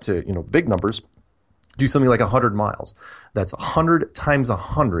the way up to, big numbers, do something like 100 miles. That's 100 times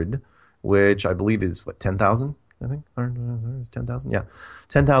 100, which I believe is, 10,000? I think 10,000. Yeah,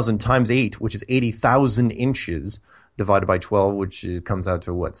 10,000 times 8, which is 80,000 inches, divided by 12, which comes out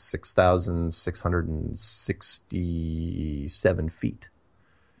to 6,667 feet,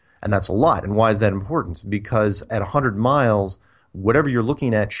 and that's a lot. And why is that important? Because at 100 miles, whatever you're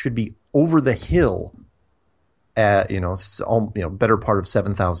looking at should be over the hill at better part of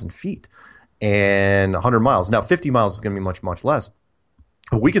 7,000 feet, and 100 miles. Now 50 miles is going to be much, much less.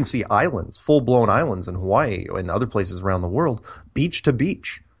 We can see islands, full-blown islands in Hawaii and other places around the world, beach to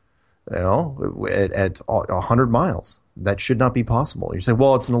beach, at 100 miles. That should not be possible. You say,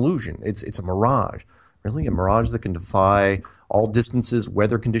 well, it's an illusion. It's a mirage. Really? A mirage that can defy all distances,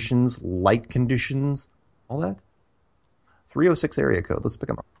 weather conditions, light conditions, all that? 306 area code. Let's pick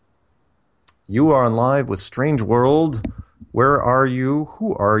them up. You are on live with Strange World. Where are you?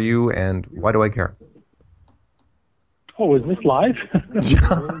 Who are you? And why do I care? Oh, is this live?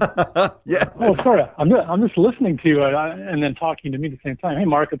 Yeah. Oh, sorry. I'm just listening to you and then talking to me at the same time. Hey,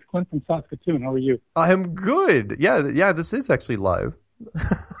 Mark, it's Clint from Saskatoon. How are you? I'm good. Yeah. This is actually live.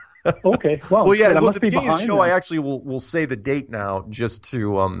 Okay. Well, at the beginning of the show, I actually will say the date now, just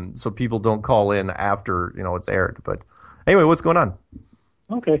to so people don't call in after it's aired. But anyway, what's going on?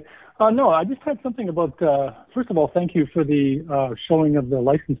 Okay. No, I just had something about. First of all, thank you for the showing of the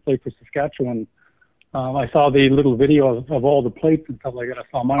license plate for Saskatchewan. I saw the little video of all the plates and stuff like that. I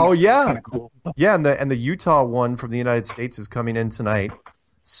saw mine. Oh yeah, kind of cool. Yeah, and the Utah one from the United States is coming in tonight.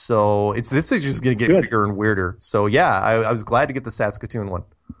 So this is just going to get bigger and weirder. So yeah, I was glad to get the Saskatoon one.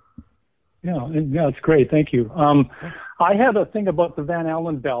 Yeah, it's great. Thank you. I had a thing about the Van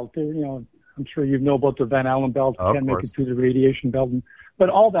Allen belt. I'm sure you know about the Van Allen belt. You can't make it through the radiation belt, but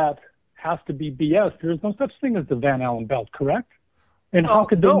all that has to be BS. There's no such thing as the Van Allen belt, correct? And how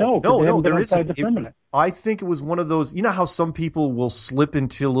could they know? No, there isn't. I think it was one of those. You know how some people will slip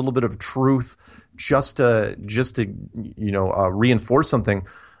into a little bit of truth just to reinforce something.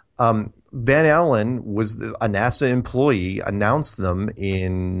 Van Allen was a NASA employee, announced them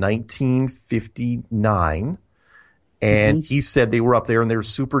in 1959, and he said they were up there, and they were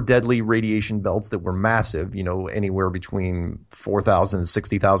super deadly radiation belts that were massive. Anywhere between 4,000 and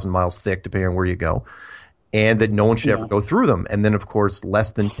 60,000 miles thick, depending on where you go. And that no one should ever go through them. And then, of course,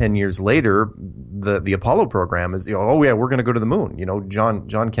 less than 10 years later, the Apollo program is, we're going to go to the moon.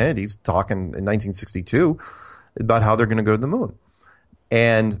 John Kennedy's talking in 1962 about how they're going to go to the moon.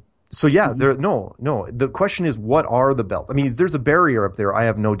 And So yeah, no. The question is, what are the belts? I mean, there's a barrier up there. I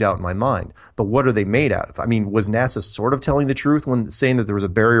have no doubt in my mind. But what are they made out of? I mean, was NASA sort of telling the truth when saying that there was a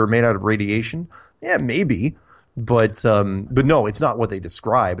barrier made out of radiation? Yeah, maybe. But no, it's not what they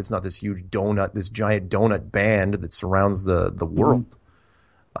describe. It's not this huge donut, this giant donut band that surrounds the world.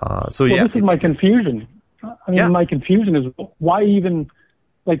 So yeah, this is my confusion. I mean, my confusion is why even,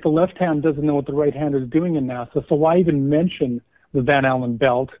 like, the left hand doesn't know what the right hand is doing in NASA. So why even mention the Van Allen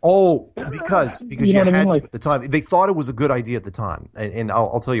belt? Oh, because you had to at the time. They thought it was a good idea at the time, and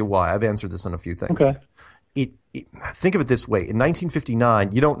I'll tell you why. I've answered this on a few things. Okay. Think of it this way. In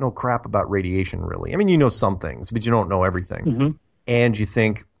 1959, you don't know crap about radiation, really. I mean, you know some things, but you don't know everything. Mm-hmm. And you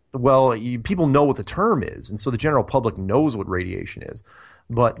think, well, people know what the term is, and so the general public knows what radiation is,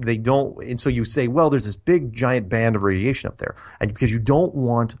 but they don't. And so you say, well, there's this big, giant band of radiation up there, and because you don't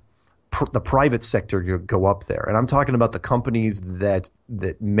want the private sector to go up there. And I'm talking about the companies that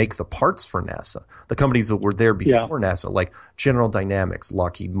make the parts for NASA, the companies that were there before NASA, like General Dynamics,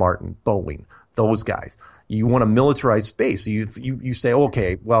 Lockheed Martin, Boeing, those guys. You want to militarize space. So you say,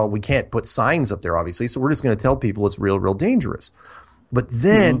 okay, well, we can't put signs up there, obviously, so we're just going to tell people it's real dangerous. But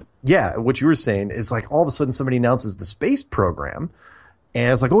then, what you were saying is, like, all of a sudden somebody announces the space program,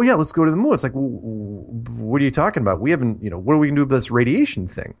 and it's like, oh yeah, let's go to the moon. It's like, well, what are you talking about? We haven't, what are we going to do with this radiation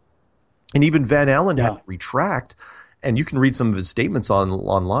thing? And even Van Allen had to retract, and you can read some of his statements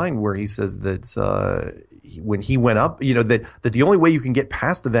online where he says that when he went up, that the only way you can get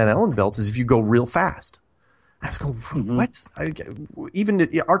past the Van Allen belts is if you go real fast. I was going, what?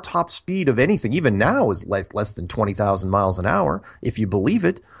 Even our top speed of anything, even now, is less than 20,000 miles an hour, if you believe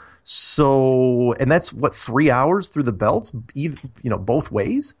it. So, and that's what, 3 hours through the belts, both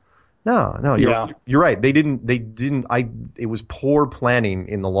ways. No, you're right. They didn't. It was poor planning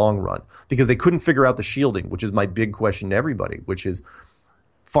in the long run because they couldn't figure out the shielding, which is my big question to everybody. Which is,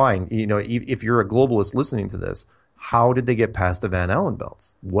 fine, if you're a globalist listening to this, how did they get past the Van Allen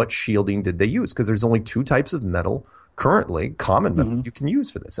belts? What shielding did they use? Because there's only two types of metal currently, common metal, you can use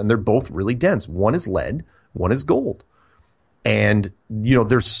for this, and they're both really dense. One is lead, one is gold. And,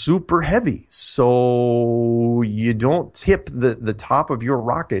 they're super heavy, so you don't tip the top of your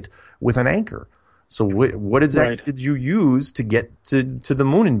rocket with an anchor. So what exactly did you use to get to the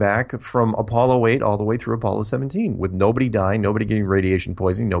moon and back from Apollo 8 all the way through Apollo 17 with nobody dying, nobody getting radiation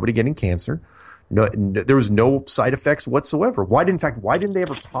poisoning, nobody getting cancer? No, there was no side effects whatsoever. Why didn't they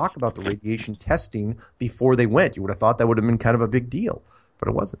ever talk about the radiation testing before they went? You would have thought that would have been kind of a big deal, but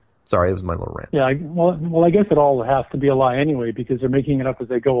it wasn't. Sorry, that was my little rant. Yeah, well, I guess it all has to be a lie anyway because they're making it up as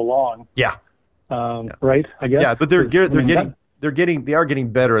they go along. Yeah. Right. I guess. Yeah, but they are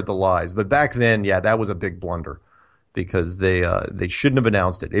getting better at the lies. But back then, that was a big blunder because they shouldn't have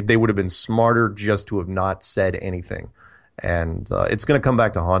announced it. They would have been smarter just to have not said anything, and it's going to come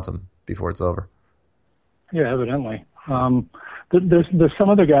back to haunt them before it's over. Yeah, evidently. There's some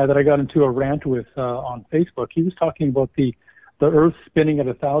other guy that I got into a rant with on Facebook. He was talking about the Earth spinning at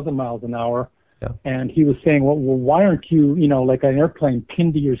 1,000 miles an hour. Yeah. And he was saying, well, why aren't you, like an airplane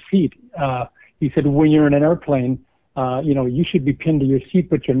pinned to your seat? He said, when you're in an airplane, you should be pinned to your seat,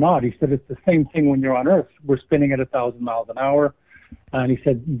 but you're not. He said, it's the same thing when you're on Earth. We're spinning at 1,000 miles an hour. And he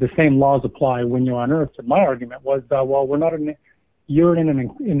said, the same laws apply when you're on Earth. And my argument was, well, we're not you're in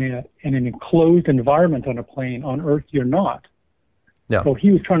an enclosed environment on a plane. On Earth, you're not. Yeah. So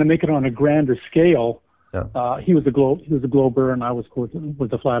he was trying to make it on a grander scale. Yeah. He was a glober, and I was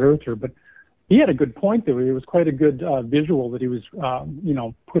a flat earther. But he had a good point there. It was quite a good visual that he was,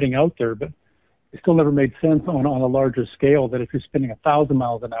 putting out there. But it still never made sense on a larger scale that if you're spinning 1,000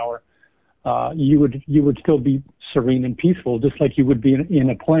 miles an hour, you would still be serene and peaceful, just like you would be in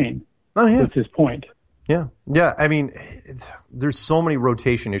a plane. Oh yeah, that's his point. Yeah. I mean, there's so many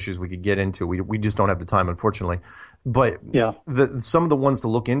rotation issues we could get into. We just don't have the time, unfortunately. But some of the ones to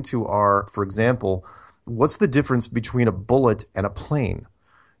look into are, for example, what's the difference between a bullet and a plane?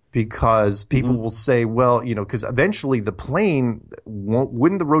 Because people will say, well, because eventually the plane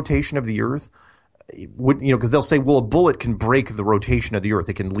wouldn't the rotation of the Earth, because they'll say, well, a bullet can break the rotation of the Earth.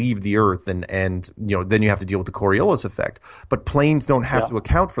 It can leave the Earth, and then you have to deal with the Coriolis effect. But planes don't have to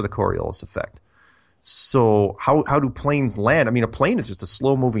account for the Coriolis effect. So how do planes land? I mean, a plane is just a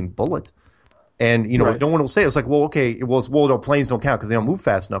slow-moving bullet. And, no one will say, it's like, well, okay, no, planes don't count because they don't move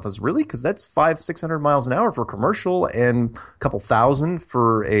fast enough. It's really because that's 500-600 miles an hour for a commercial and a couple thousand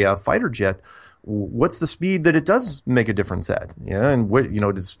for a fighter jet. What's the speed that it does make a difference at? Yeah, and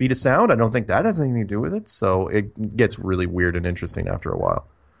the speed of sound, I don't think that has anything to do with it. So it gets really weird and interesting after a while.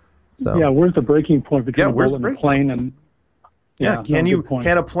 So where's the breaking point between a bullet and a plane? And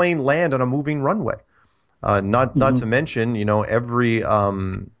can a plane land on a moving runway? Not to mention, every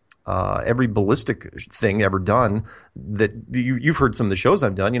every ballistic thing ever done that you've heard some of the shows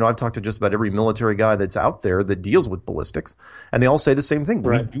I've done. I've talked to just about every military guy that's out there that deals with ballistics, and they all say the same thing.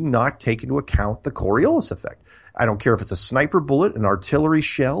 Right. We do not take into account the Coriolis effect. I don't care if it's a sniper bullet, an artillery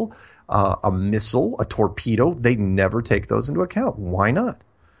shell, a missile, a torpedo. They never take those into account. Why not?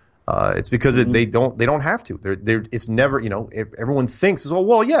 It's because they don't have to. It's never, everyone thinks,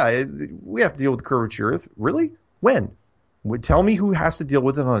 we have to deal with the curvature. Really? When? Tell me who has to deal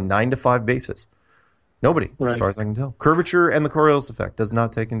with it on a 9 to 5 basis. Nobody, as far as I can tell. Curvature and the Coriolis effect does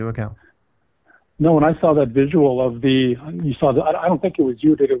not take into account. No, when I saw that visual of I don't think it was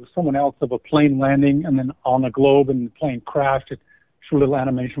you, it was someone else, of a plane landing and then on a globe and the plane crashed. It showed a little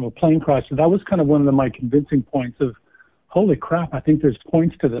animation of a plane crash. So that was kind of one of my convincing points of, holy crap, I think there's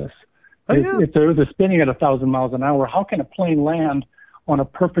points to this. If there is a spinning at 1,000 miles an hour, how can a plane land on a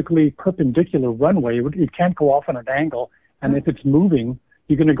perfectly perpendicular runway? It can't go off on an angle. And if it's moving,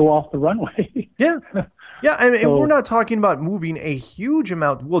 you're going to go off the runway. Yeah. And we're not talking about moving a huge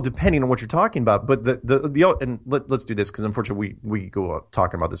amount. Well, depending on what you're talking about, but let's do this because unfortunately we go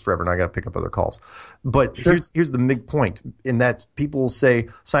talking about this forever, and I got to pick up other calls. But here's the big point in that people will say,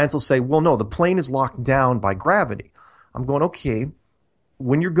 science will say, well, no, the plane is locked down by gravity. I'm going, okay,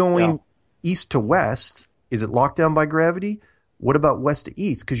 when you're going east to west, is it locked down by gravity? What about west to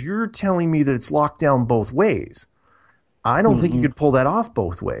east? Because you're telling me that it's locked down both ways. I don't think you could pull that off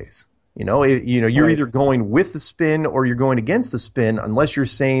both ways. You're either going with the spin or you're going against the spin, unless you're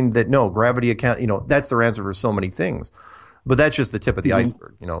saying that no, gravity account. That's their answer for so many things. But that's just the tip of the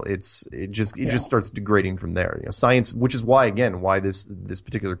iceberg. It just starts degrading from there. Science, which is why this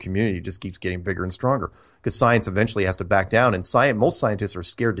particular community just keeps getting bigger and stronger, because science eventually has to back down, and most scientists are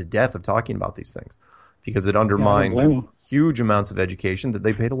scared to death of talking about these things because it undermines huge amounts of education that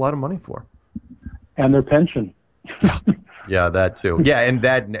they paid a lot of money for, and their pension. Yeah, that too. Yeah, and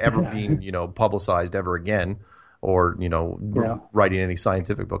that never being publicized ever again, or writing any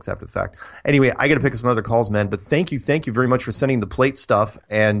scientific books after the fact. Anyway, I got to pick up some other calls, man. But thank you very much for sending the plate stuff,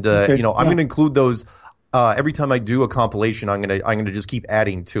 and I'm going to include those every time I do a compilation. I'm gonna just keep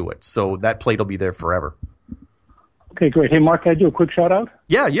adding to it, so that plate will be there forever. Okay, great. Hey, Mark, can I do a quick shout out?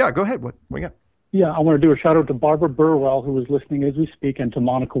 Yeah, go ahead. What you got? Yeah, I want to do a shout out to Barbara Burwell, who is listening as we speak, and to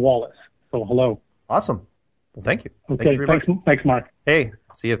Monica Wallace. So hello. Awesome. Well, thank you. Okay, thank you very much. Thanks, Mark. Hey,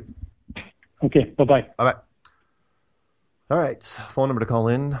 see you. Okay, bye-bye. Bye-bye. All right, phone number to call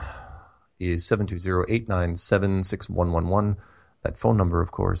in is 720-897-6111. That phone number,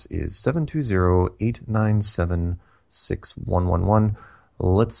 of course, is 720-897-6111.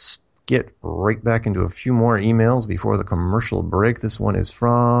 Let's get right back into a few more emails before the commercial break. This one is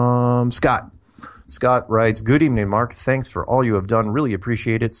from Scott. Scott writes, "Good evening, Mark. Thanks for all you have done. Really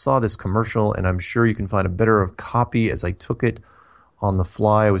appreciate it. Saw this commercial, and I'm sure you can find a better copy as I took it on the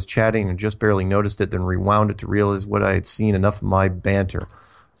fly. I was chatting and just barely noticed it, then rewound it to realize what I had seen. Enough of my banter."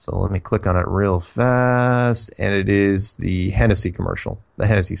 So let me click on it real fast, and it is the Hennessy commercial, the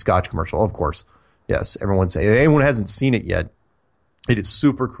Hennessy Scotch commercial, of course. Yes, anyone hasn't seen it yet. It is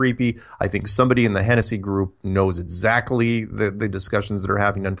super creepy. I think somebody in the Hennessy group knows exactly the discussions that are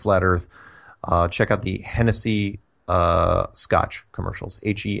happening on Flat Earth. Check out the Hennessy Scotch commercials,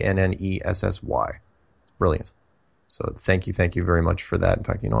 HENNESSY. Brilliant. So thank you very much for that. In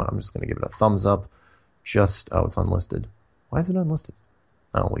fact, you know what? I'm just going to give it a thumbs up. It's unlisted. Why is it unlisted?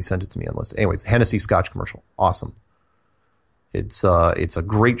 Oh, he sent it to me unlisted. Anyways, Hennessy Scotch commercial. Awesome. It's a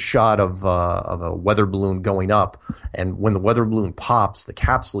great shot of a weather balloon going up, and when the weather balloon pops, the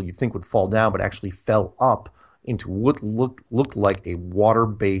capsule you'd think would fall down, but actually fell up into what looked like a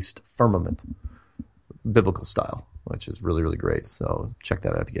water-based firmament, biblical style, which is really, really great. So check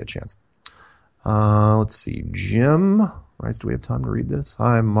that out if you get a chance. Let's see. Jim writes, do we have time to read this?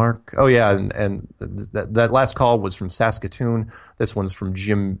 Hi, Mark. Oh, yeah, and that last call was from Saskatoon. This one's from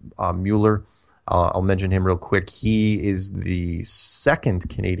Jim Mueller. I'll mention him real quick. He is the second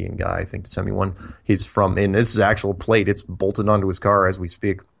Canadian guy, I think, to send me one. He's from, and this is actual plate. It's bolted onto his car as we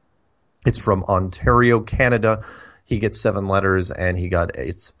speak. It's from Ontario, Canada. He gets 7 letters, and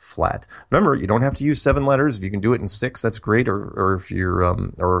it's flat. Remember, you don't have to use 7 letters. If you can do it in 6, that's great. Or if you're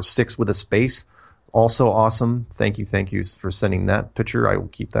or 6 with a space, also awesome. Thank you for sending that picture. I will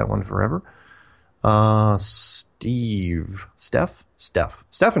keep that one forever.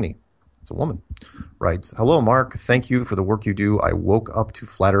 Stephanie. It's a woman. Writes, "Hello, Mark. Thank you for the work you do. I woke up to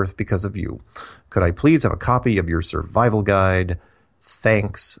Flat Earth because of you. Could I please have a copy of your survival guide?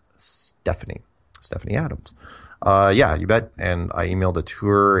 Thanks, Stephanie Adams." Yeah, you bet. And I emailed it to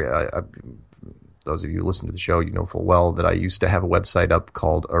her. those of you who listen to the show, you know full well that I used to have a website up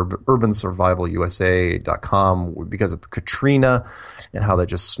called urbansurvivalusa.com because of Katrina and how that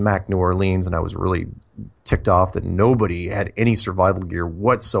just smacked New Orleans, and I was really ticked off that nobody had any survival gear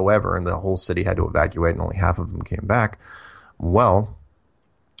whatsoever, and the whole city had to evacuate, and only half of them came back. Well,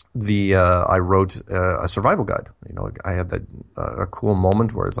 I wrote a survival guide. I had that a cool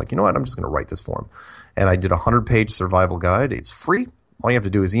moment where it's like, you know what, I'm just going to write this for them. And I did a 100-page survival guide. It's free. All you have to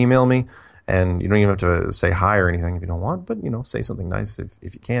do is email me, and you don't even have to say hi or anything if you don't want, but, say something nice if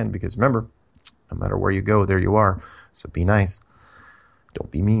you can, because remember, no matter where you go, there you are. So be nice.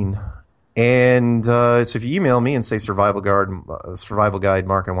 Don't be mean. And so if you email me and say survival guide, Mark,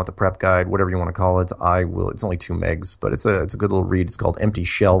 I want the prep guide, whatever you want to call it, I will. It's only 2 megs, but it's a good little read. It's called Empty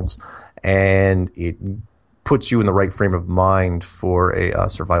Shelves, and it puts you in the right frame of mind for a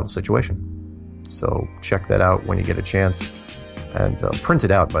survival situation. So check that out when you get a chance, and print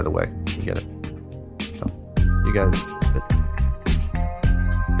it out, by the way. You get it. So see you guys.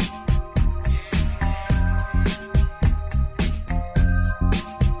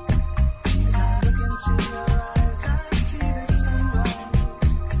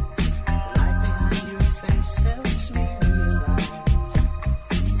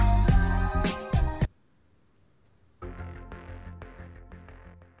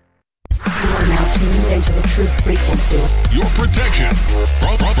 Into the truth frequency. Your protection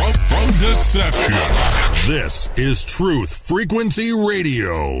from deception. This is Truth Frequency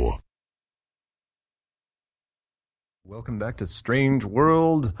Radio. Welcome back to Strange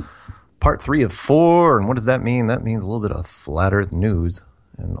World, part 3 of 4. And what does that mean? That means a little bit of flat earth news.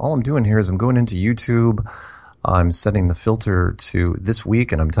 And all I'm doing here is I'm going into YouTube. I'm setting the filter to this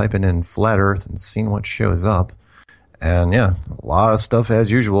week, and I'm typing in flat earth and seeing what shows up. And yeah, a lot of stuff as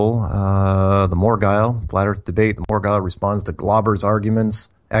usual. The Morgile, Flat Earth debate. The Morgile responds to Glauber's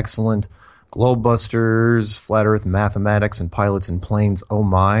arguments. Excellent. Globebusters, Flat Earth mathematics, and pilots in planes. Oh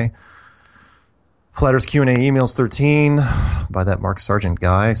my. Flat Earth Q&A emails 13 by that Mark Sargent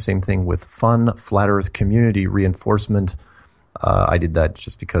guy. Same thing with fun Flat Earth community reinforcement. I did that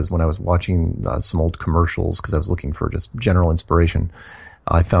just because when I was watching some old commercials, because I was looking for just general inspiration,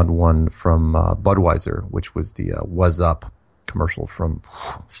 I found one from Budweiser, which was the Was Up commercial from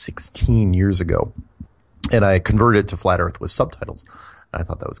 16 years ago. And I converted it to Flat Earth with subtitles. And I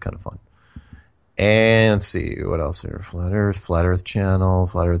thought that was kind of fun. And let's see, what else here? Flat Earth Channel.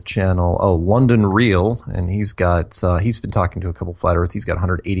 Oh, London Real. And he's been talking to a couple Flat Earths. He's got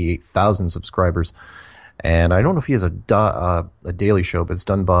 188,000 subscribers. And I don't know if he has a daily show, but it's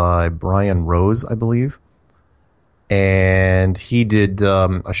done by Brian Rose, I believe. And he did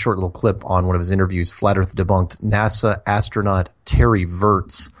a short little clip on one of his interviews, Flat Earth debunked NASA astronaut Terry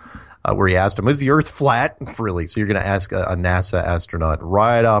Virts, where he asked him, is the Earth flat? Really? So you're going to ask a NASA astronaut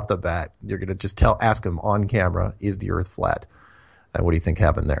right off the bat. You're going to just ask him on camera, is the Earth flat? And what do you think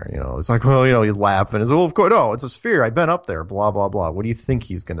happened there? It's like, well, he's laughing. It's, well, of course, no, it's a sphere. I've been up there, blah, blah, blah. What do you think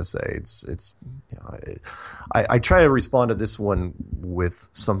he's going to say? I try to respond to this one with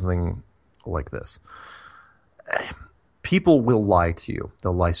something like this. People will lie to you.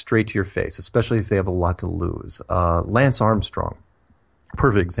 They'll lie straight to your face, especially if they have a lot to lose. Lance Armstrong,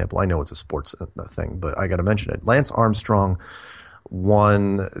 perfect example. I know it's a sports thing, but I got to mention it. Lance Armstrong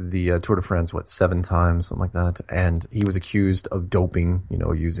won the Tour de France, 7 times, something like that, and he was accused of doping,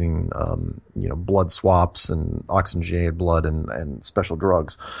 using blood swaps and oxygenated blood and special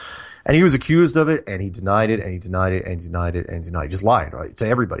drugs. And he was accused of it, and he denied it, and he denied it, and he denied it, and he denied it. He just lied, right, to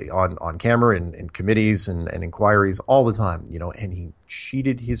everybody on camera and in committees and inquiries all the time, and he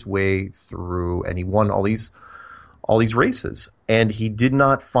cheated his way through, and he won all these races. And he did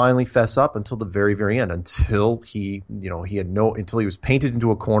not finally fess up until the very, very end, until until he was painted into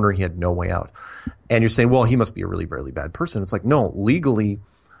a corner, he had no way out. And you're saying, well, he must be a really, really bad person. It's like, no, legally,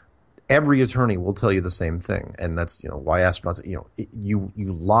 every attorney will tell you the same thing, and that's why astronauts. You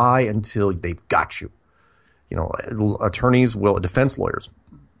lie until they've got you. Attorneys will, defense lawyers,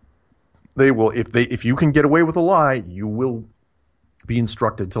 they will, if you can get away with a lie, you will be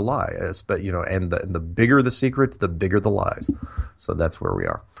instructed to lie. But and the bigger the secret, the bigger the lies. So that's where we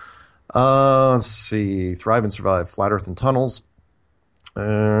are. Let's see, Thrive and Survive, Flat Earth and Tunnels.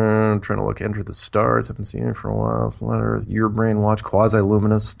 I'm trying to look. Enter the Stars. Haven't seen it for a while. Flat Earth, Your Brain Watch,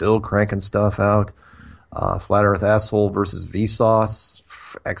 Quasi-Luminous, still cranking stuff out. Flat Earth Asshole versus Vsauce.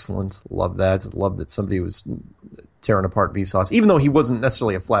 Excellent. Love that. Love that somebody was tearing apart Vsauce. Even though he wasn't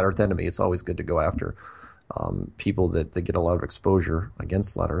necessarily a Flat Earth enemy, it's always good to go after people that get a lot of exposure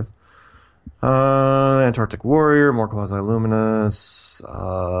against Flat Earth. Antarctic Warrior, more Quasi-Luminous.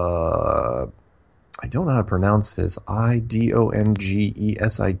 I don't know how to pronounce his. IDONGESIT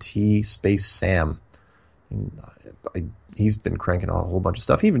space Sam. He's been cranking out a whole bunch of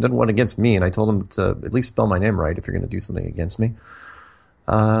stuff. He even did one against me, and I told him to at least spell my name right if you're going to do something against me.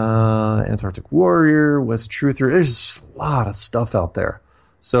 Antarctic Warrior, West Truther. There's a lot of stuff out there.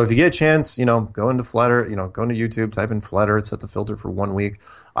 So if you get a chance, go into Flat Earth, go into YouTube, type in Flat Earth, set the filter for 1 week.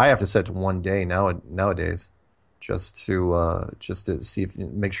 I have to set to 1 day nowadays, just to see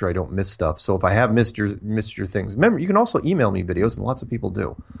make sure I don't miss stuff. So if I have missed your things, remember you can also email me videos, and lots of people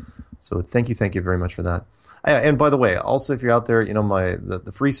do. So thank you very much for that. And by the way, also if you're out there,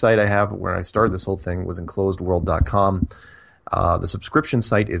 the free site I have where I started this whole thing was enclosedworld.com. The subscription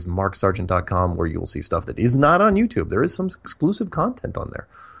site is marksargent.com, where you will see stuff that is not on YouTube. There is some exclusive content on there.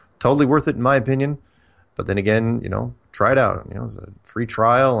 Totally worth it in my opinion. But then again, try it out. It's a free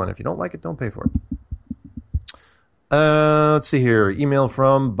trial, and if you don't like it, don't pay for it. Let's see here. Email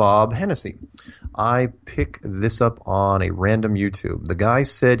from Bob Hennessy. I pick this up on a random YouTube. The guy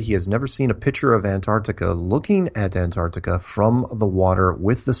said he has never seen a picture of Antarctica looking at Antarctica from the water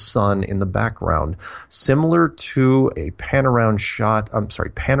with the sun in the background, similar to a pan-around shot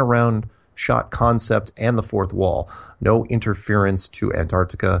concept and the fourth wall. No interference to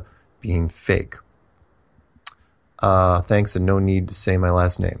Antarctica being fake. Thanks, and no need to say my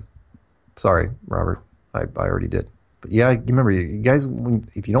last name. Sorry, Robert. I already did. But yeah, remember, you guys,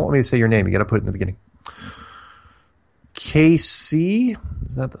 if you don't want me to say your name, you got to put it in the beginning. KC,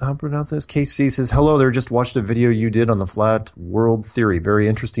 is that how I pronounce this? KC says, hello there, just watched a video you did on the flat world theory. Very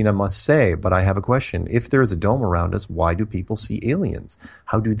interesting, I must say, but I have a question. If there is a dome around us, why do people see aliens?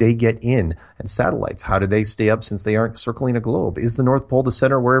 How do they get in? And satellites, how do they stay up since they aren't circling a globe? Is the North Pole the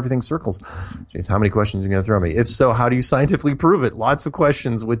center where everything circles? Jeez, how many questions are you going to throw at me? If so, how do you scientifically prove it? Lots of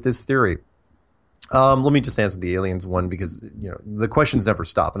questions with this theory. Let me just answer the aliens one, because the questions never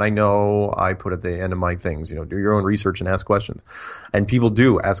stop, and I know I put at the end of my things, do your own research and ask questions, and people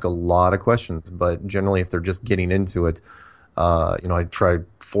do ask a lot of questions, but generally if they're just getting into it, I try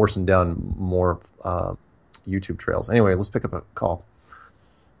forcing down more YouTube trails. Anyway, let's pick up a call.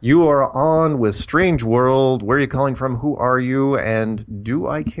 You are on with Strange World. Where are you calling from? Who are you? And do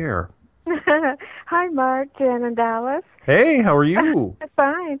I care? Hi, Mark, Jen, and Dallas. Hey, how are you?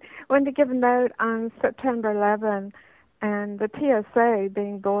 Fine. Wanted to give a note on September 11 and the TSA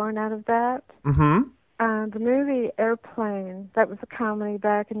being born out of that. Mm-hmm. The movie Airplane, that was a comedy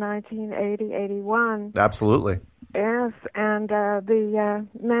back in 1980-81. Absolutely. Yes, and the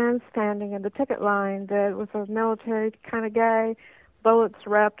man standing in the ticket line that was a military kind of guy, bullets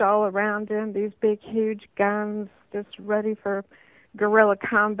wrapped all around him, these big, huge guns just ready for guerrilla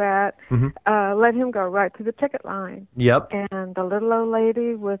combat, let him go right to the ticket line. Yep. And the little old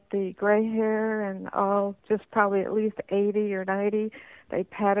lady with the gray hair and all, just probably at least 80 or 90, they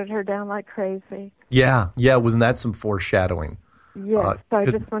patted her down like crazy. Yeah. Wasn't that some foreshadowing? Yes, so I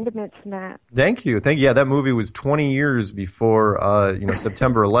just wanted to mention that. Thank you. Yeah, that movie was 20 years before,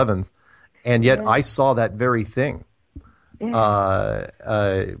 September 11th, and yet I saw that very thing. Yeah.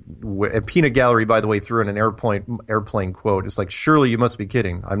 Peanut Gallery, by the way, threw in an airplane quote. It's like, Shirley, you must be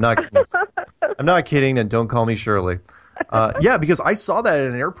kidding. I'm not kidding, and don't call me Shirley. Yeah, because I saw that at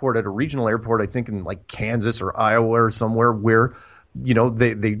an airport, at a regional airport, I think in like Kansas or Iowa or somewhere, where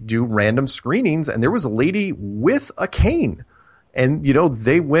they do random screenings, and there was a lady with a cane. And,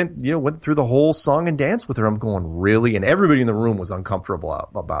 they went through the whole song and dance with her. I'm going, really? And everybody in the room was uncomfortable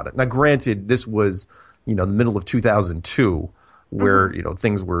about it. Now, granted, this was, in the middle of 2002, where,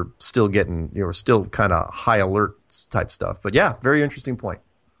 things were still getting, still kind of high alert type stuff. But yeah, very interesting point.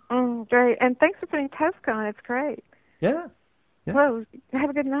 Great. And thanks for putting Tusk on. It's great. Yeah. Well, have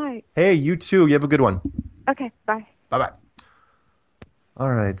a good night. Hey, you too. You have a good one. Okay. Bye. Bye-bye.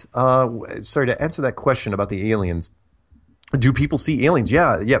 All right. Sorry, to answer that question about the aliens. Do people see aliens?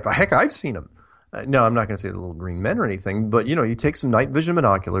 Yeah. Heck, I've seen them. No, I'm not going to say the little green men or anything, but, you take some night vision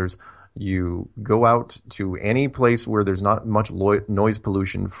binoculars. You go out to any place where there's not much noise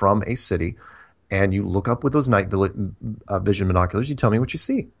pollution from a city, and you look up with those night vision binoculars. You tell me what you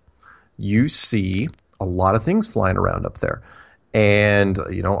see. You see a lot of things flying around up there. And,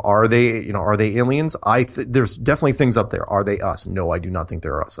 are they aliens? There's definitely things up there. Are they us? No, I do not think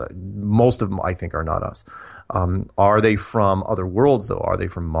they're us. Most of them, I think, are not us. Are they from other worlds, though? Are they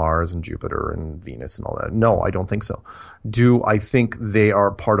from Mars and Jupiter and Venus and all that? No, I don't think so. Do I think they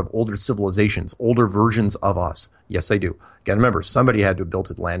are part of older civilizations, older versions of us? Yes, I do. Again, remember, somebody had to have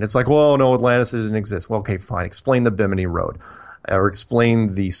built Atlantis. It's like, well, no, Atlantis doesn't exist. Well, okay, fine. Explain the Bimini Road. or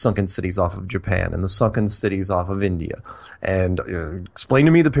explain the sunken cities off of Japan and the sunken cities off of India, and explain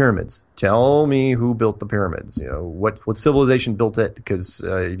to me the pyramids. Tell me who built the pyramids. What civilization built it? Because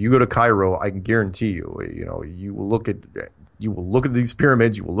if you go to Cairo, I can guarantee you will look at these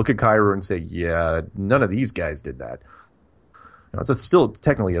pyramids, you will look at Cairo and say, yeah, none of these guys did that. It's still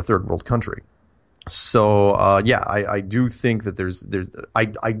technically a third world country. So I do think that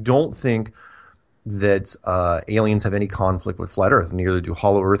I don't think that aliens have any conflict with flat Earth, neither do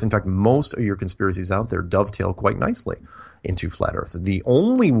Hollow Earth. In fact, most of your conspiracies out there dovetail quite nicely into flat Earth. The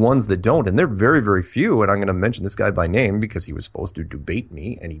only ones that don't, and they're very, very few, and I'm going to mention this guy by name because he was supposed to debate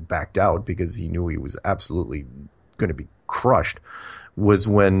me and he backed out because he knew he was absolutely going to be crushed, was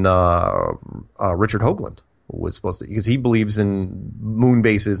when Richard Hoagland was supposed to, because he believes in moon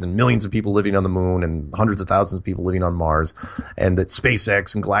bases and millions of people living on the moon and hundreds of thousands of people living on Mars, and that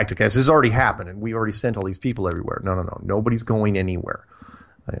SpaceX and Galactic has already happened and we already sent all these people everywhere. No. Nobody's going anywhere.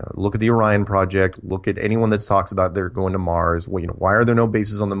 Look at the Orion project. Look at anyone that talks about they're going to Mars. Well, why are there no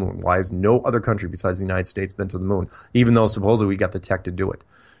bases on the moon? Why has no other country besides the United States been to the moon, even though supposedly we got the tech to do it?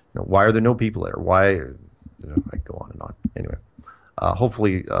 Why are there no people there? Why? I go on and on. Anyway.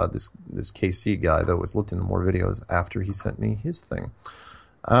 Hopefully this KC guy, though, has looked into more videos after he sent me his thing.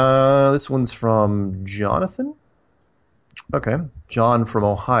 This one's from Jonathan. Okay. John from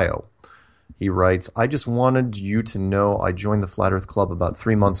Ohio. He writes, I just wanted you to know I joined the Flat Earth Club about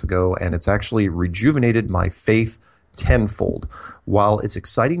 3 months ago, and it's actually rejuvenated my faith tenfold. While it's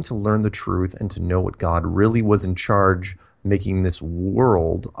exciting to learn the truth and to know what God really was in charge making this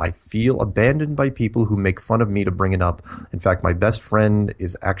world, I feel abandoned by people who make fun of me to bring it up. In fact, my best friend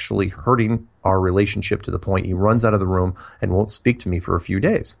is actually hurting our relationship to the point he runs out of the room and won't speak to me for a few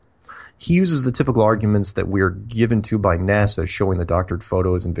days. He uses the typical arguments that we're given to by NASA, showing the doctored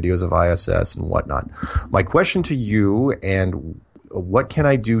photos and videos of ISS and whatnot. My question to you, and what can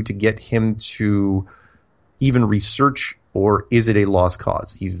I do to get him to even research, or is it a lost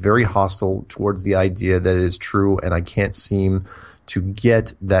cause? He's very hostile towards the idea that it is true, and I can't seem to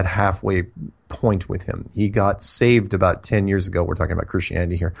get that halfway point with him. He got saved about 10 years ago. We're talking about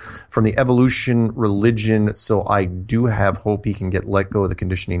Christianity here, from the evolution religion, so I do have hope he can get let go of the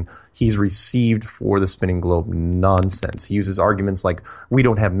conditioning he's received for the spinning globe nonsense. He uses arguments like, we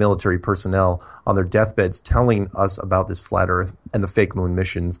don't have military personnel on their deathbeds telling us about this flat Earth and the fake moon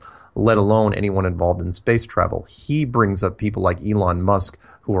missions, let alone anyone involved in space travel. He brings up people like Elon Musk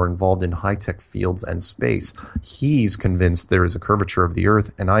who are involved in high-tech fields and space. He's convinced there is a curvature of the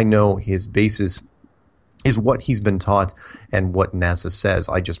Earth, and I know his basis is what he's been taught and what NASA says.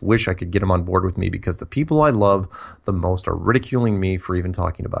 I just wish I could get him on board with me, because the people I love the most are ridiculing me for even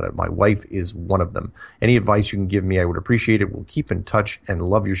talking about it. My wife is one of them. Any advice you can give me, I would appreciate it. We'll keep in touch and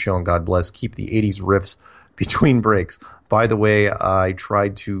love your show, and God bless. Keep the 80s riffs between breaks. By the way, I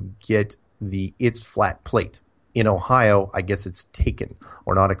tried to get the It's Flat plate. In Ohio, I guess it's taken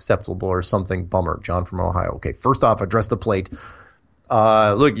or not acceptable or something. Bummer. John from Ohio. Okay, first off, address the plate.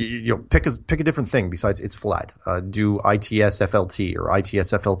 Look, pick a different thing besides It's Flat. Do ITS-FLT or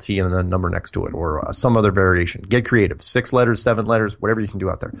ITS-FLT and then a number next to it, or some other variation. Get creative. 6 letters, 7 letters, whatever you can do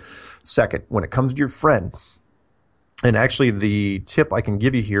out there. Second, when it comes to your friend, and actually the tip I can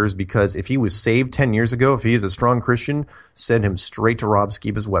give you here is, because if he was saved 10 years ago, if he is a strong Christian, send him straight to Rob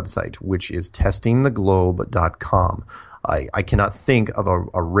Skiba's website, which is testingtheglobe.com. I cannot think of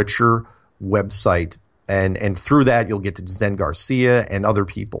a richer website, and through that you'll get to Zen Garcia and other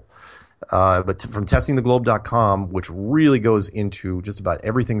people. But from testingtheglobe.com, which really goes into just about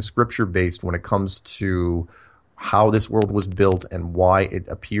everything scripture-based when it comes to how this world was built and why it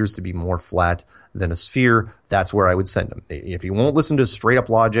appears to be more flat than a sphere, that's where I would send him. If he won't listen to straight up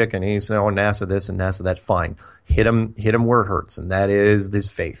logic and he's saying, oh, NASA this and NASA that, fine. Hit him where it hurts, and that is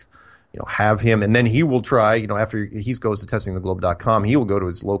his faith. Have him, and then he will try, after he goes to testingtheglobe.com, he will go to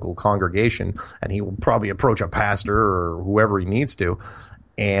his local congregation, and he will probably approach a pastor or whoever he needs to,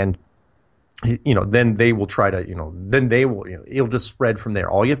 and then they will try to, it'll just spread from there.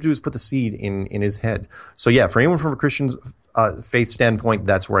 All you have to do is put the seed in his head. So yeah, for anyone from a Christian faith standpoint,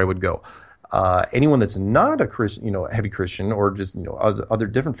 that's where I would go. Anyone that's not a Christian, heavy Christian, or just, other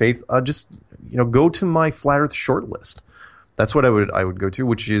different faith, just, go to my Flat Earth short list. That's what I would go to,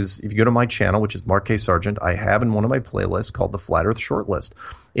 which is, if you go to my channel, which is Mark K. Sargent, I have in one of my playlists called the Flat Earth Short List.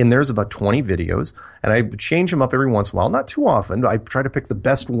 In there's about 20 videos, and I change them up every once in a while. Not too often. I try to pick the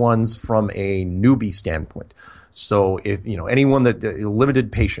best ones from a newbie standpoint. So if, anyone that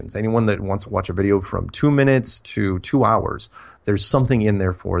limited patience, anyone that wants to watch a video from 2 minutes to 2 hours, there's something in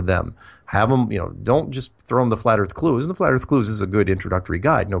there for them. Have them, don't just throw them the Flat Earth Clues. The Flat Earth Clues is a good introductory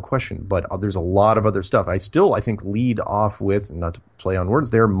guide, no question. But there's a lot of other stuff. I think, lead off with, not to play on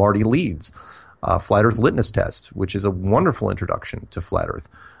words there, Marty Leeds, Flat Earth Litmus Test, which is a wonderful introduction to Flat Earth.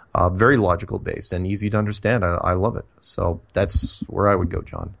 Very logical based and easy to understand. I love it. So that's where I would go,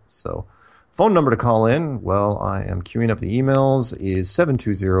 John. So phone number to call in, well, I am queuing up the emails, is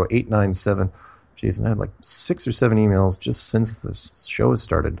 720-897. Jason, I had like 6 or 7 emails just since this show has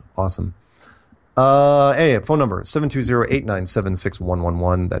started. Awesome. Hey, phone number,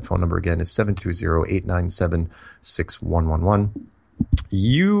 720-897-6111. That phone number again is 720-897-6111.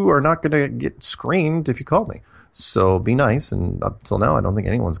 You are not going to get screened if you call me. So be nice. And up till now, I don't think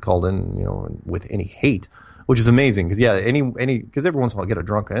anyone's called in, with any hate, which is amazing. Because because every once in a while I get a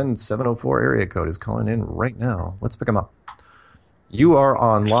drunk, and 704 area code is calling in right now. Let's pick them up. You are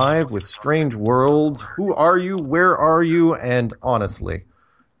on live with Strange World. Who are you? Where are you? And honestly,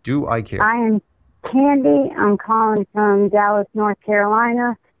 do I care? I am Candy. I'm calling from Dallas, North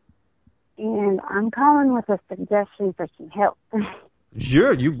Carolina. And I'm calling with a suggestion for some help.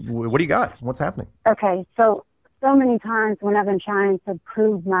 Sure. What do you got? What's happening? Okay, so many times when I've been trying to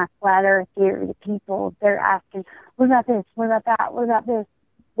prove my flat earth theory to people, they're asking, what about this? What about that? What about this?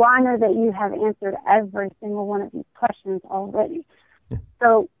 Well, I know that you have answered every single one of these questions already. Yeah.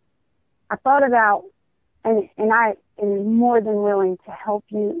 So I thought about, and I am more than willing to help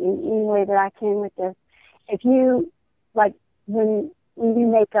you in any way that I can with this. If you, when you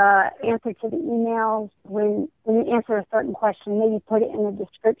make a answer to the emails, when you answer a certain question, maybe put it in the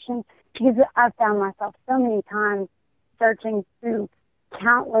description, because I've found myself so many times searching through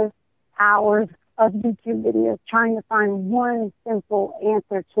countless hours of YouTube videos trying to find one simple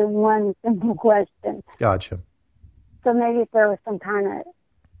answer to one simple question. Gotcha. So maybe if there was some kind of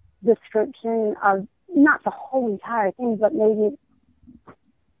description of not the whole entire thing, but maybe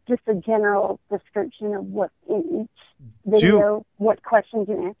just a general description of what's in each video, what questions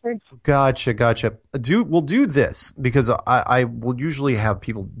you answered. Gotcha. We'll do this, because I will usually have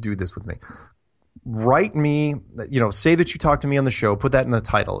people do this with me. Write me, say that you talked to me on the show, put that in the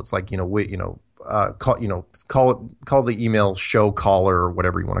title. It's like, call the email show caller or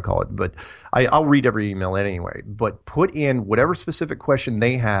whatever you want to call it. But I'll read every email anyway. But put in whatever specific question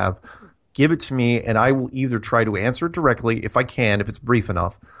they have, give it to me, and I will either try to answer it directly if I can, if it's brief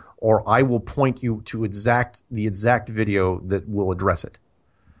enough, or I will point you to the exact video that will address it.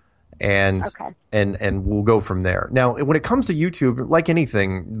 And we'll go from there. Now, when it comes to YouTube, like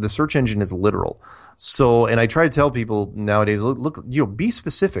anything, the search engine is literal. So, and I try to tell people nowadays, look, be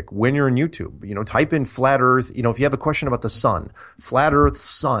specific when you're in YouTube. Type in flat Earth. If you have a question about the sun, flat Earth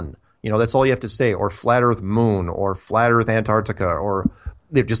sun, that's all you have to say, or flat Earth moon, or flat Earth Antarctica, or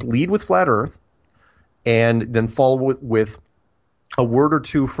just lead with flat Earth, and then follow with a word or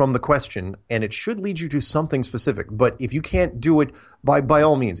two from the question, and it should lead you to something specific. But if you can't do it, by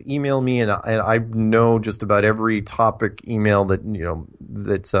all means, email me, and I know just about every topic email that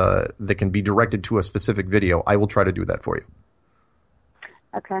that can be directed to a specific video. I will try to do that for you.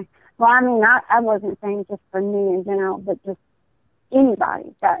 Okay. Well, I mean, I wasn't saying just for me in general, but just anybody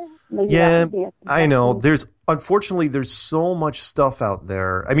that maybe that would be a I know. Unfortunately, there's so much stuff out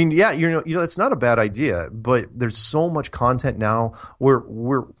there. I mean, it's not a bad idea, but there's so much content now where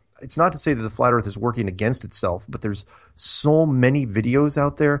it's not to say that the flat Earth is working against itself, but there's so many videos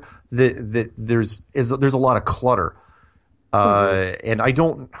out there that there's a lot of clutter. And I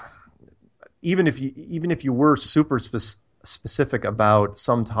don't, even if you were super specific about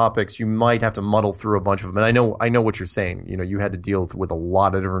some topics, you might have to muddle through a bunch of them. And I know what you're saying. You had to deal with a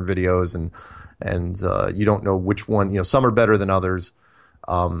lot of different videos, and you don't know which one. Some are better than others.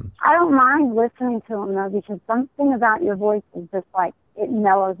 I don't mind listening to them though, because something about your voice is just like, it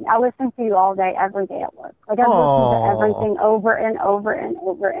mellows me. I listen to you all day, every day at work. Like I listen to everything over and over and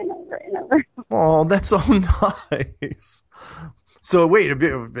over and over and over. Oh, that's so nice. So wait,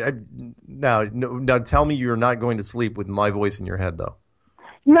 now tell me you're not going to sleep with my voice in your head, though.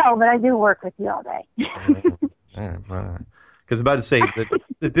 No, but I do work with you all day. Because I'm about to say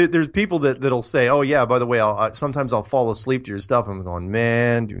that there's people that'll say, oh yeah, by the way, sometimes I'll fall asleep to your stuff. I'm going,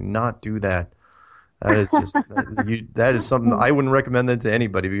 man, do not do that. That is just that is something I wouldn't recommend that to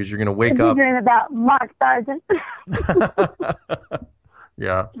anybody, because you're going to wake up. You're about Mark Sargent.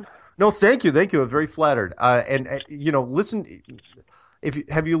 Yeah. No, thank you. I'm very flattered. And listen.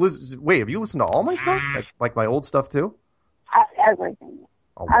 Have you listened to all my stuff, like my old stuff too? Everything.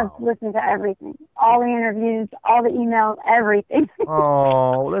 I've listened to everything, all the interviews, all the emails, everything.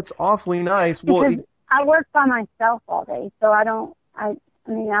 Oh, that's awfully nice. Well, because I work by myself all day, so I don't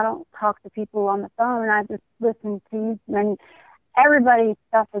talk to people on the phone. I just listen to you, and everybody's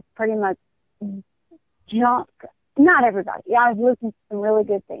stuff is pretty much junk. Not everybody. Yeah, I've listened to some really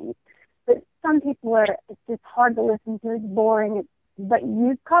good things, but some people it's just hard to listen to. It's boring. But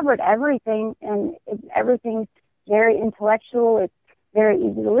you've covered everything, and everything's very intellectual. It's very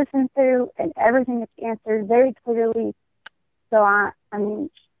easy to listen to, and everything is answered very clearly. So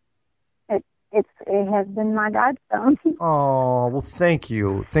it has been my godstone. Oh, well, thank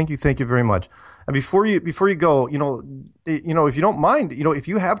you very much. And before you go, if you don't mind, if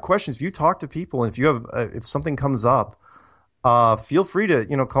you have questions, if you talk to people, and if you have if something comes up, feel free to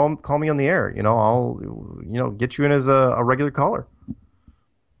call me on the air. I'll get you in as a regular caller.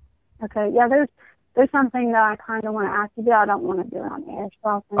 Okay, yeah, there's something that I kind of want to ask you, but I don't want to do it on air. So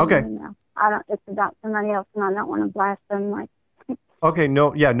I'll send you an email. It's about somebody else, and I don't want to blast them like. Okay, no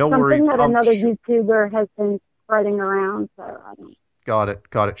worries. Something that another YouTuber has been spreading around, so I don't. Got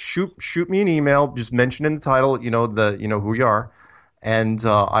it. Shoot me an email. Just mention in the title, who you are, and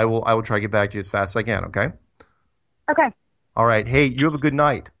I will try to get back to you as fast as I can. Okay. Okay. All right. Hey, you have a good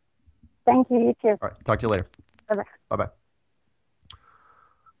night. Thank you. You too. All right. Talk to you later. Bye-bye. Bye-bye.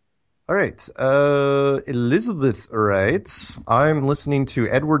 All right. Elizabeth writes, I'm listening to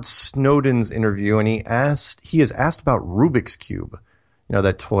Edward Snowden's interview, and he is asked about Rubik's Cube,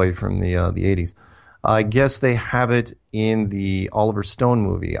 that toy from the 80s. I guess they have it in the Oliver Stone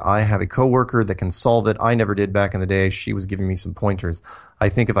movie. I have a coworker that can solve it. I never did back in the day. She was giving me some pointers. I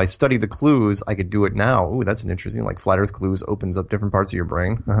think if I study the clues, I could do it now. Ooh, that's an interesting, like Flat Earth clues opens up different parts of your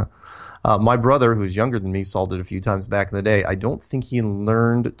brain. My brother, who's younger than me, solved it a few times back in the day. I don't think he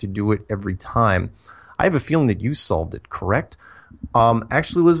learned to do it every time. I have a feeling that you solved it, correct?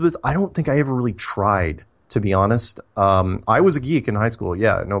 Actually, Elizabeth, I don't think I ever really tried, to be honest. I was a geek in high school.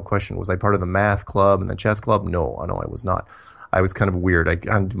 Yeah, no question. Was I part of the math club and the chess club? No, I was not. I was kind of weird. I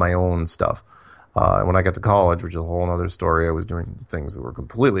kind of did my own stuff. When I got to college, which is a whole other story, I was doing things that were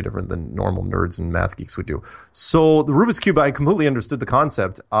completely different than normal nerds and math geeks would do. So the Rubik's Cube, I completely understood the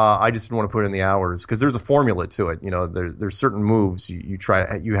concept. I just didn't want to put in the hours because there's a formula to it. There's certain moves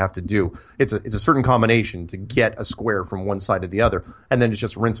you have to do. It's a certain combination to get a square from one side to the other, and then it's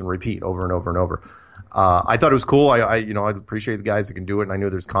just rinse and repeat over and over and over. I thought it was cool. I appreciate the guys that can do it, and I know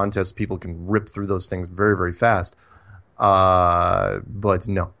there's contests. People can rip through those things very, very fast. But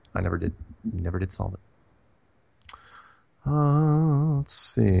no, I never did. Never did solve it. Let's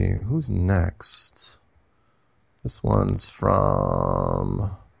see. Who's next? This one's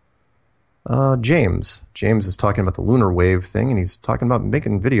from James. James is talking about the lunar wave thing, and he's talking about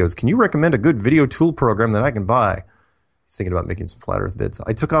making videos. Can you recommend a good video tool program that I can buy? He's thinking about making some flat earth vids.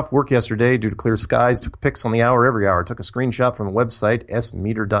 I took off work yesterday due to clear skies, took pics on the hour every hour, took a screenshot from a website,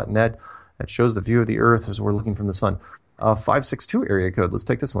 smeter.net, that shows the view of the earth as we're looking from the sun. 562 area code. Let's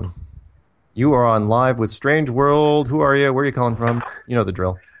take this one. You are on live with Strange World. Who are you? Where are you calling from? You know the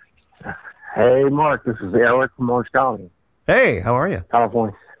drill. Hey, Mark. This is Eric from Orange County. Hey, how are you?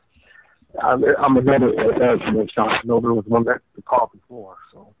 California. I'm a member of Orange County. I know there was one that called before,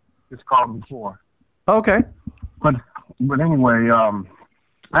 so just called before. Okay. But anyway, I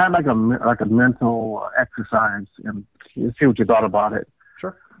had like a mental exercise, and see what you thought about it.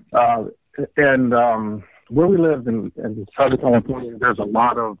 Sure. And where we live in Southern California, there's a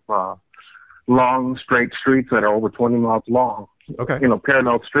lot of long, straight streets that are over 20 miles long. Okay.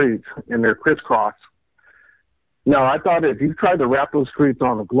 Parallel streets, and they're crisscross. Now, I thought if you tried to wrap those streets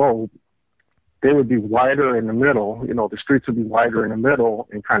on the globe, they would be wider in the middle. The streets would be wider in the middle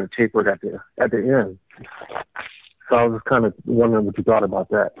and kind of tapered at the end. So I was kind of wondering what you thought about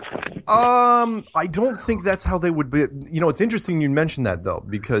that. I don't think that's how they would be. It's interesting you mentioned that, though,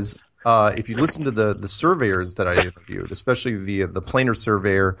 because if you listen to the surveyors that I interviewed, especially the planar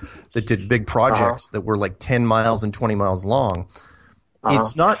surveyor that did big projects that were like 10 miles and 20 miles long,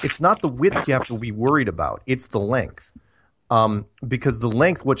 it's not the width you have to be worried about. It's the length. Because the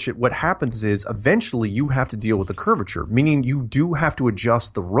length, what happens is eventually you have to deal with the curvature, meaning you do have to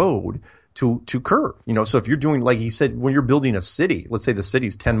adjust the road to curve. So if you're doing, like he said, when you're building a city, let's say the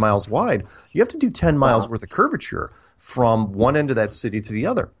city's 10 miles wide, you have to do 10 miles worth of curvature from one end of that city to the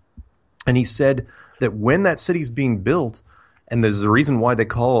other. And he said that when that city's being built, and there's a reason why they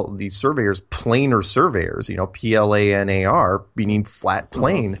call these surveyors planar surveyors, PLANAR, meaning flat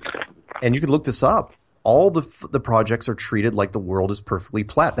plane. And you can look this up. All the projects are treated like the world is perfectly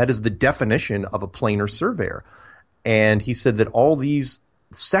flat. That is the definition of a planar surveyor. And he said that all these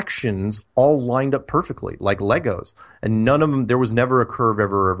sections all lined up perfectly, like Legos, and none of them, there was never a curve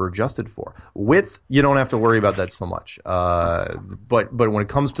ever adjusted for. Width, you don't have to worry about that so much. But when it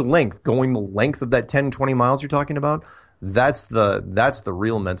comes to length, going the length of that 10, 20 miles you're talking about, that's the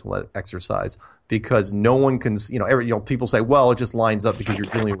real mental exercise, because no one can, people say, well, it just lines up because you're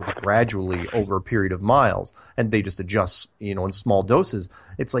dealing with it gradually over a period of miles, and they just adjust, in small doses.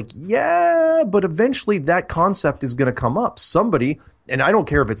 It's like, yeah, but eventually that concept is going to come up. Somebody, and I don't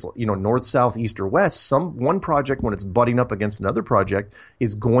care if it's, north, south, east, or west, one project, when it's butting up against another project,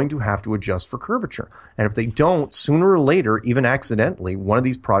 is going to have to adjust for curvature. And if they don't, sooner or later, even accidentally, one of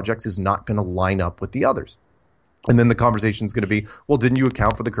these projects is not going to line up with the others. And then the conversation is going to be, well, didn't you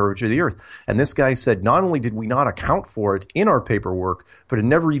account for the curvature of the Earth? And this guy said, not only did we not account for it in our paperwork, but it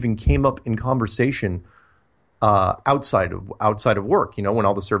never even came up in conversation outside of work. When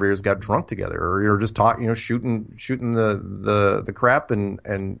all the surveyors got drunk together, or you're just talking, shooting the crap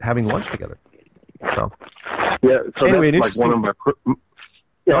and having lunch together. So yeah. So anyway, that's like one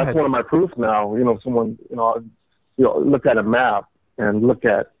of my proofs now. Someone look at a map and look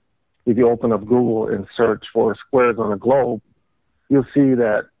at. If you open up Google and search for squares on a globe, you'll see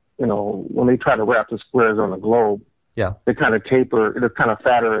that, when they try to wrap the squares on the globe, they kind of taper. It's kind of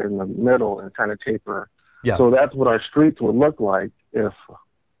fatter in the middle and kind of taper. Yeah. So that's what our streets would look like if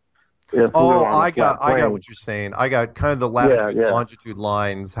I got what you're saying. I got kind of the latitude, longitude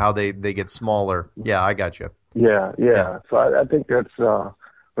lines, how they get smaller. Yeah, I got you. Yeah. So I think that's for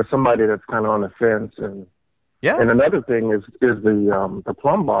somebody that's kind of on the fence. And and another thing is the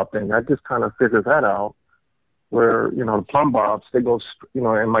plumb bob thing. I just kind of figured that out, where the plumb bobs, they go,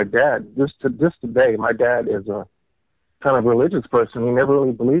 and my dad just today, my dad is a kind of religious person. He never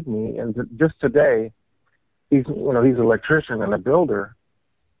really believed me, and just today, he's an electrician and a builder,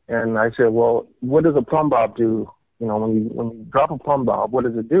 and I said, well, what does a plumb bob do? When you drop a plumb bob, what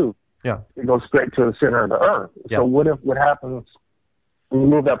does it do? Yeah, it goes straight to the center of the earth. Yeah. So what happens when you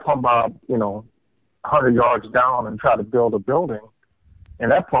move that plumb bob, 100 yards down and try to build a building,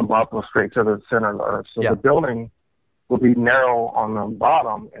 and that plumb bob goes straight to the center of the earth. So the building will be narrow on the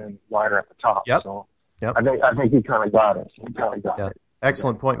bottom and wider at the top. Yep. So I think he kind of got it.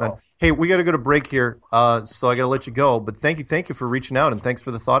 Excellent point, man. Hey, we got to go to break here, so I got to let you go. But thank you for reaching out, and thanks for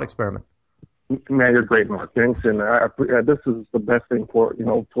the thought experiment. Man, you're great, Mark. Thanks, and this is the best thing for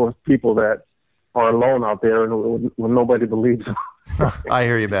for people that are alone out there and when nobody believes them. I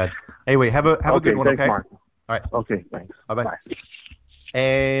hear you, man. Anyway, have a good one, thanks, okay? Mark. All right. Okay, thanks. Bye-bye. Bye.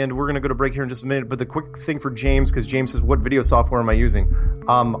 And we're going to go to break here in just a minute. But the quick thing for James, because James says, what video software am I using?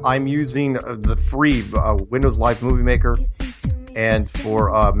 I'm using the free Windows Live Movie Maker. And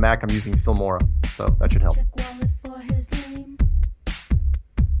for Mac, I'm using Filmora. So that should help.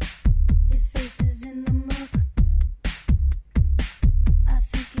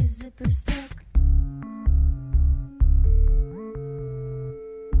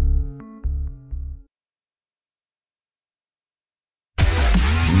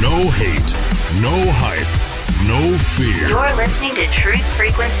 No hate, no hype, no fear. You're listening to Truth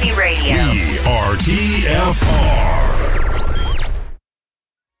Frequency Radio. We are TFR.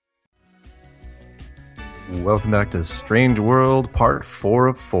 Welcome back to Strange World, Part 4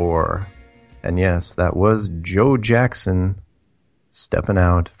 of 4. And yes, that was Joe Jackson stepping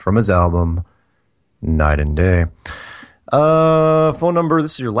out from his album, Night and Day. Phone number,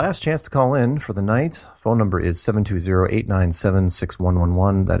 this is your last chance to call in for the night. Phone number is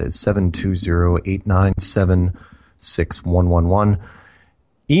 720-897-6111. That is 720-897-6111.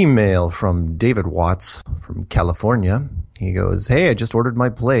 Email from David Watts from California. He goes, hey, I just ordered my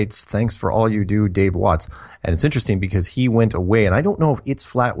plates. Thanks for all you do, Dave Watts. And it's interesting because he went away, and I don't know if It's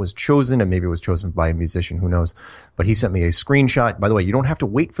Flat was chosen, and maybe it was chosen by a musician, who knows. But he sent me a screenshot. By the way, you don't have to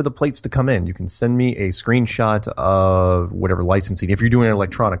wait for the plates to come in. You can send me a screenshot of whatever licensing, if you're doing it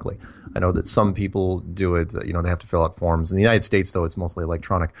electronically. I know that some people do it, they have to fill out forms. In the United States, though, it's mostly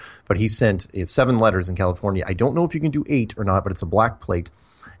electronic. But he sent 7 letters in California. I don't know if you can do 8 or not, but it's a black plate.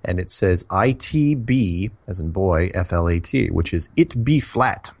 And it says ITB, as in boy, FLAT, which is It Be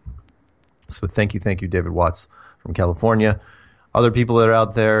Flat. So thank you, David Watts from California. Other people that are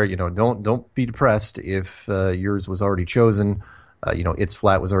out there, don't be depressed if yours was already chosen. It's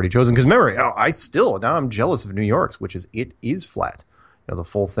Flat was already chosen. Because remember, now I'm jealous of New York's, which is It Is Flat. The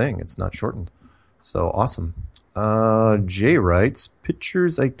full thing. It's not shortened. So awesome. Jay writes,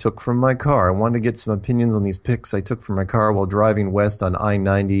 pictures I took from my car. I wanted to get some opinions on these pics I took from my car while driving west on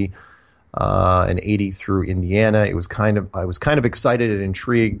I-90 and 80 through Indiana. I was kind of excited and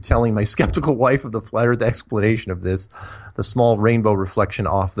intrigued, telling my skeptical wife of the flat Earth explanation of this, the small rainbow reflection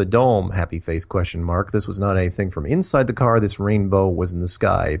off the dome. Happy face question mark. This was not anything from inside the car. This rainbow was in the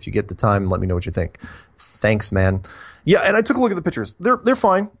sky. If you get the time, let me know what you think. Thanks, man. Yeah, and I took a look at the pictures. They're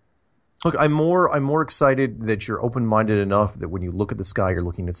fine. Look, I'm more excited that you're open-minded enough that when you look at the sky, you're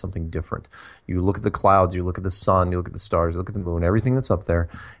looking at something different. You look at the clouds, you look at the sun, you look at the stars, you look at the moon, everything that's up there,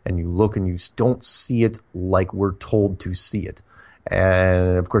 and you look and you don't see it like we're told to see it.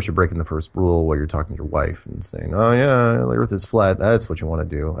 And, of course, you're breaking the first rule while you're talking to your wife and saying, oh, yeah, the Earth is flat. That's what you want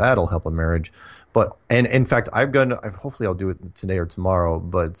to do. That'll help a marriage. But, and in fact, hopefully I'll do it today or tomorrow,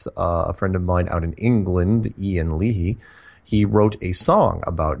 but a friend of mine out in England, Ian Leahy, he wrote a song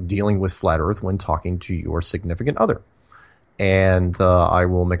about dealing with flat Earth when talking to your significant other. And I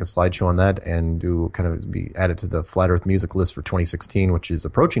will make a slideshow on that and be added to the Flat Earth music list for 2016, which is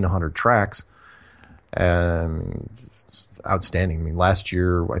approaching 100 tracks. And it's outstanding. I mean, last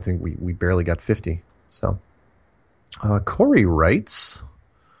year, I think we barely got 50. So Corey writes,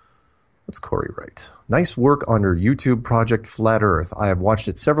 what's Corey write? Nice work on your YouTube project, Flat Earth. I have watched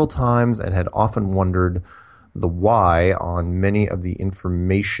it several times and had often wondered the why on many of the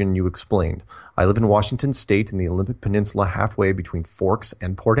information you explained. I live in Washington State in the Olympic Peninsula, halfway between Forks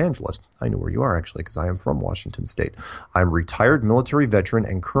and Port Angeles. I know where you are, actually, because I am from Washington State. I'm a retired military veteran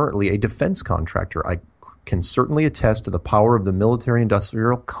and currently a defense contractor. I can certainly attest to the power of the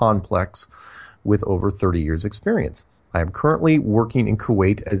military-industrial complex with over 30 years' experience. I am currently working in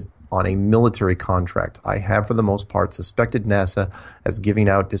Kuwait on a military contract. I have, for the most part, suspected NASA as giving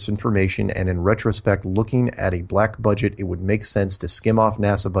out disinformation, and in retrospect, looking at a black budget, it would make sense to skim off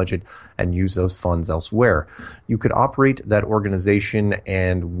NASA budget and use those funds elsewhere. You could operate that organization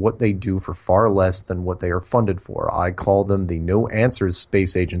and what they do for far less than what they are funded for. I call them the No Answers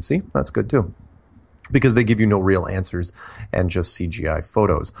Space Agency. That's good, too, because they give you no real answers and just CGI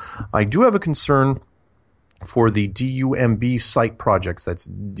photos. I do have a concern for the DUMB site projects, that's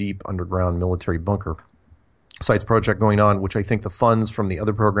Deep Underground Military Bunker sites project going on, which I think the funds from the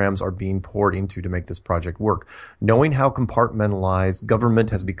other programs are being poured into to make this project work. Knowing how compartmentalized government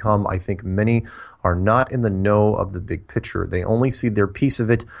has become, I think many are not in the know of the big picture. They only see their piece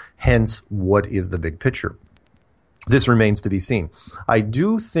of it, hence, what is the big picture? This remains to be seen. I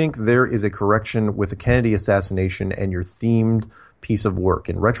do think there is a correction with the Kennedy assassination and your themed piece of work.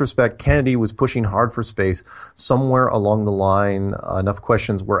 In retrospect, Kennedy was pushing hard for space. Somewhere along the line, enough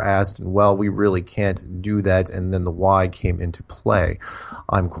questions were asked, and well, we really can't do that, and then the why came into play.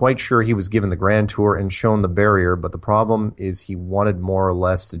 I'm quite sure he was given the grand tour and shown the barrier, but the problem is he wanted more or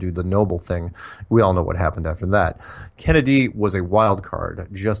less to do the noble thing. We all know what happened after that. Kennedy was a wild card,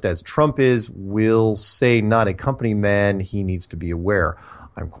 just as Trump is. We'll say not a company man. He needs to be aware.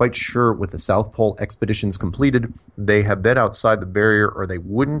 I'm quite sure with the South Pole expeditions completed, they have been outside the barrier or they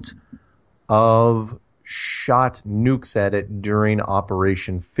wouldn't have shot nukes at it during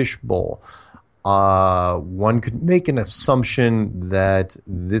Operation Fishbowl. One could make an assumption that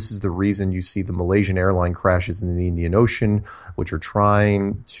this is the reason you see the Malaysian airline crashes in the Indian Ocean, which are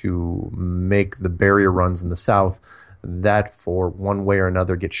trying to make the barrier runs in the South that for one way or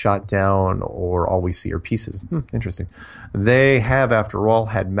another get shot down, or all we see are pieces. Interesting. They have, after all,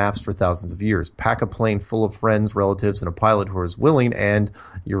 had maps for thousands of years. Pack a plane full of friends, relatives, and a pilot who is willing, and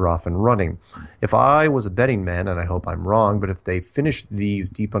you're off and running. If I was a betting man, and I hope I'm wrong, but if they finish these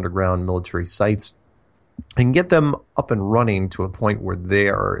deep underground military sites and get them up and running to a point where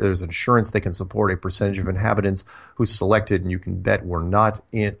there's insurance they can support a percentage of inhabitants who's selected, and you can bet we're not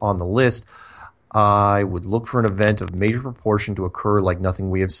on the list, I would look for an event of major proportion to occur like nothing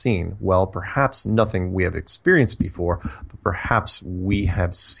we have seen. Well, perhaps nothing we have experienced before, but perhaps we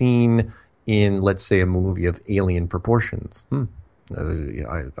have seen in, let's say, a movie of alien proportions.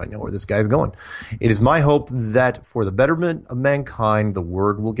 I know where this guy's going. It is my hope that for the betterment of mankind, the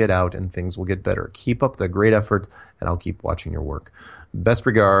word will get out and things will get better. Keep up the great effort, and I'll keep watching your work. Best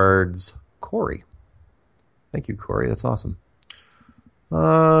regards, Corey. Thank you, Corey. That's awesome.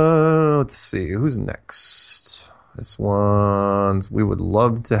 Let's see, who's next? This one's,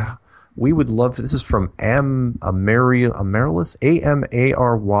 this is from Amaryllis,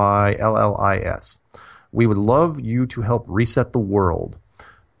 Amaryllis. We would love you to help reset the world.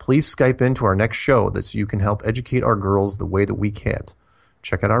 Please Skype into our next show so you can help educate our girls the way that we can't.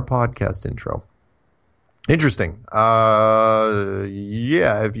 Check out our podcast intro. Interesting.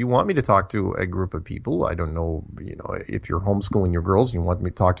 Yeah, if you want me to talk to a group of people, I don't know, if you're homeschooling your girls and you want me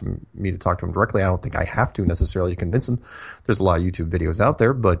to talk to them directly, I don't think I have to necessarily convince them. There's a lot of YouTube videos out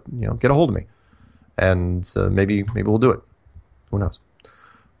there, but, get a hold of me. And maybe we'll do it. Who knows?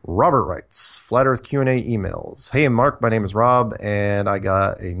 Robert writes, Flat Earth Q&A emails. Hey, Mark, my name is Rob, and I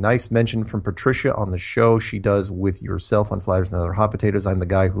got a nice mention from Patricia on the show she does with yourself on Flat Earth and Other Hot Potatoes. I'm the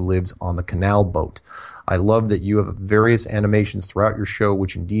guy who lives on the canal boat. I love that you have various animations throughout your show,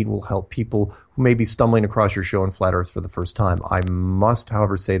 which indeed will help people who may be stumbling across your show on Flat Earth for the first time. I must,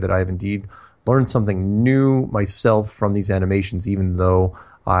 however, say that I have indeed learned something new myself from these animations, even though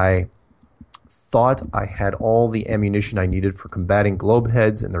I thought I had all the ammunition I needed for combating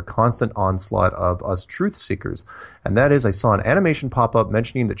globeheads and their constant onslaught of us truth seekers. And that is, I saw an animation pop up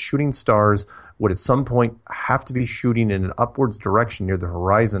mentioning that shooting stars would at some point have to be shooting in an upwards direction near the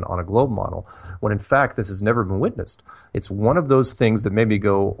horizon on a globe model, when in fact this has never been witnessed. It's one of those things that made me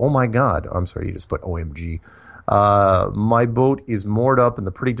go, oh my God. I'm sorry, you just put OMG. My boat is moored up in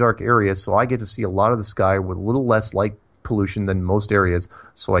the pretty dark area, so I get to see a lot of the sky with a little less light pollution than most areas,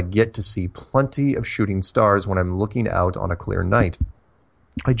 so I get to see plenty of shooting stars when I'm looking out on a clear night.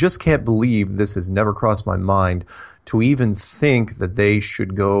 I just can't believe this has never crossed my mind to even think that they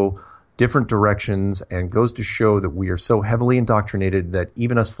should go different directions, and goes to show that we are so heavily indoctrinated that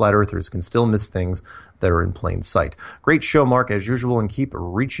even us flat earthers can still miss things that are in plain sight. Great show, Mark, as usual, and keep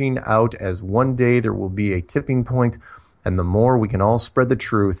reaching out, as one day there will be a tipping point, and the more we can all spread the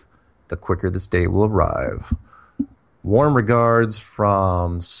truth, the quicker this day will arrive. Warm regards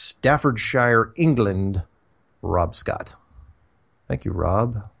from Staffordshire, England, Rob Scott. Thank you,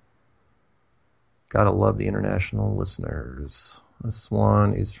 Rob. Gotta love the international listeners. This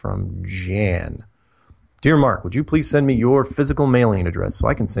one is from Jan. Dear Mark, would you please send me your physical mailing address so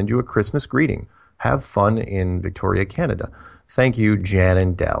I can send you a Christmas greeting? Have fun in Victoria, Canada. Thank you, Jan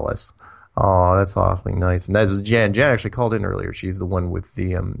in Dallas. Oh, that's awfully nice. And that was Jan. Jan actually called in earlier. She's the one with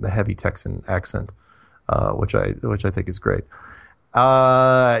the heavy Texan accent. Which I think is great.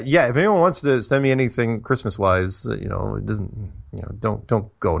 Yeah, if anyone wants to send me anything Christmas-wise, it doesn't,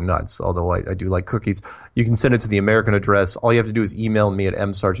 don't go nuts. Although I do like cookies. You can send it to the American address. All you have to do is email me at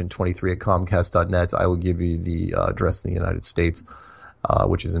msargent23@comcast.net. I will give you the address in the United States,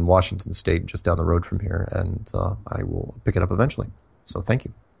 which is in Washington State, just down the road from here, and I will pick it up eventually. So thank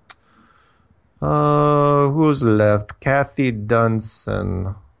you. Who's left? Kathy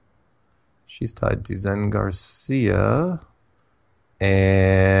Dunson. She's tied to Zen Garcia,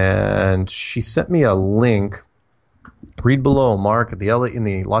 and she sent me a link. Read below, Mark. In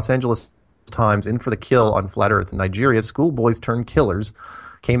the Los Angeles Times, in for the kill on Flat Earth. In Nigeria, schoolboys turned killers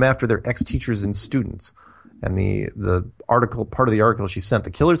came after their ex-teachers and students. And the article, part of the article she sent,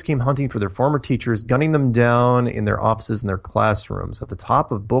 the killers came hunting for their former teachers, gunning them down in their offices and their classrooms. At the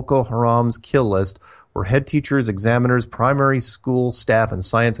top of Boko Haram's kill list were head teachers, examiners, primary school staff, and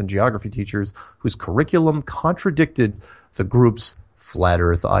science and geography teachers whose curriculum contradicted the group's flat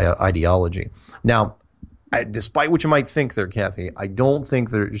earth ideology. Now, despite what you might think there, Kathy, I don't think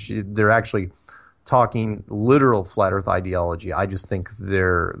they're actually talking literal flat earth ideology. I just think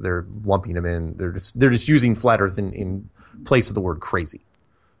they're lumping them in. They're just using flat earth in place of the word crazy.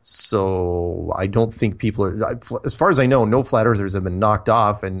 So I don't think people are, as far as I know, no flat earthers have been knocked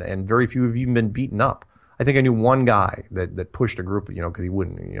off, and very few have even been beaten up. I think I knew one guy that pushed a group, because he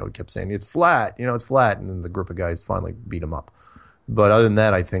wouldn't, he kept saying it's flat, it's flat, and then the group of guys finally beat him up. But other than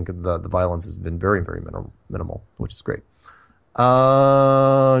that, I think the violence has been very, very minimal, which is great.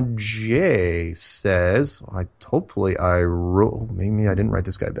 Jay says, maybe I didn't write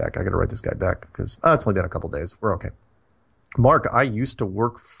this guy back. I got to write this guy back because it's only been a couple days. We're okay. Mark, I used to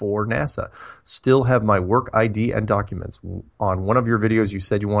work for NASA. Still have my work ID and documents. On one of your videos, you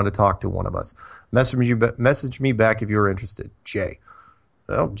said you wanted to talk to one of us. Message me back if you're interested. Jay.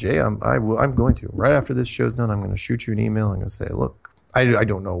 Well, Jay, I'm going to. Right after this show's done, I'm going to shoot you an email. I'm going to say, look, I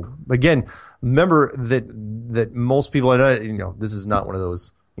don't know. Again, remember that most people, this is not one of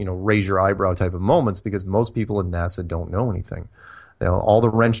those, raise your eyebrow type of moments, because most people in NASA don't know anything. All the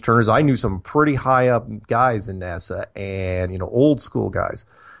wrench turners, I knew some pretty high up guys in NASA, and, old school guys.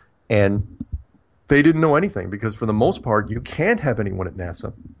 And they didn't know anything, because for the most part, you can't have anyone at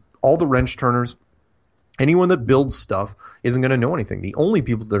NASA. All the wrench turners, anyone that builds stuff isn't going to know anything. The only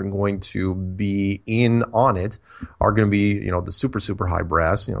people that are going to be in on it are going to be, the super, super high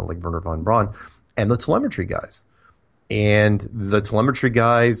brass, like Werner von Braun, and the telemetry guys. And the telemetry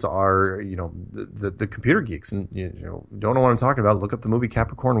guys are, the computer geeks. And, don't know what I'm talking about, look up the movie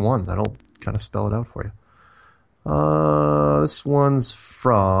Capricorn 1. That'll kind of spell it out for you. This one's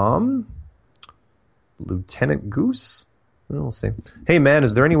from Lieutenant Goose. We'll see. Hey, man,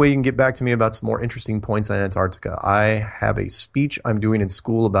 is there any way you can get back to me about some more interesting points on Antarctica? I have a speech I'm doing in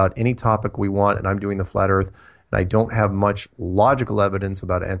school about any topic we want, and I'm doing the flat earth, and I don't have much logical evidence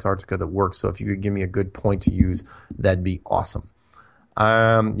about Antarctica that works, so if you could give me a good point to use, that'd be awesome.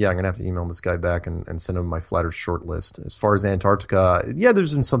 I'm gonna have to email this guy back and send him my flat Earth short list. As far as Antarctica,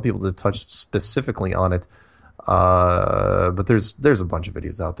 there's been some people that have touched specifically on it, but there's a bunch of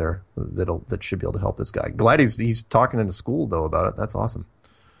videos out there that should be able to help this guy. Glad he's talking in a school though about it. That's awesome.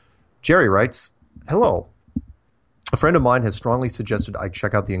 Jerry writes, "Hello. A friend of mine has strongly suggested I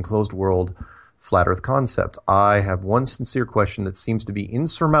check out the enclosed world flat Earth concept. I have one sincere question that seems to be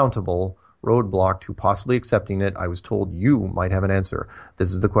insurmountable roadblock to possibly accepting it. I was told you might have an answer.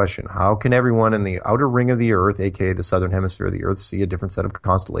 This is the question. How can everyone in the outer ring of the Earth, aka the southern hemisphere of the Earth, see a different set of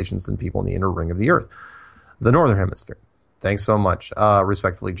constellations than people in the inner ring of the Earth, the northern hemisphere?" Thanks so much.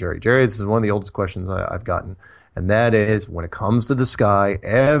 Respectfully, Jerry. Jerry, this is one of the oldest questions I've gotten. And that is, when it comes to the sky,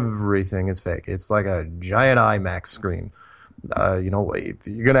 everything is fake. It's like a giant IMAX screen. If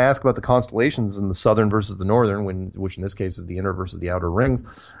you're going to ask about the constellations in the southern versus the northern, which in this case is the inner versus the outer rings,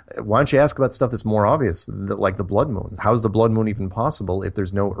 why don't you ask about stuff that's more obvious, like the blood moon? How's the blood moon even possible if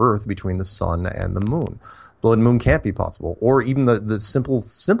there's no Earth between the sun and the moon? Blood moon can't be possible. Or even the simple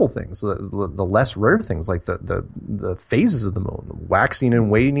things, the less rare things, like the phases of the moon, waxing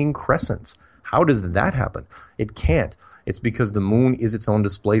and waning crescents. How does that happen? It can't. It's because the moon is its own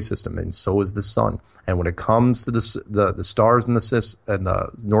display system, and so is the sun. And when it comes to the stars and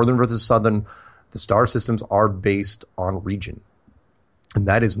the northern versus southern, the star systems are based on region. And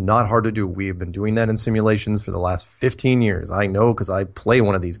that is not hard to do. We have been doing that in simulations for the last 15 years. I know because I play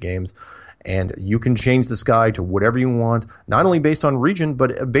one of these games. And you can change the sky to whatever you want, not only based on region,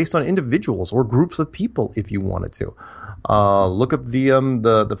 but based on individuals or groups of people if you wanted to. Look up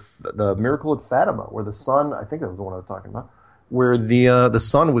the miracle at Fatima, where the sun, I think that was the one I was talking about, where the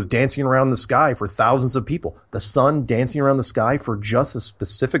sun was dancing around the sky for thousands of people. The sun dancing around the sky for just a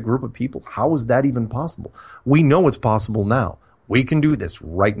specific group of people. How is that even possible? We know it's possible now. We can do this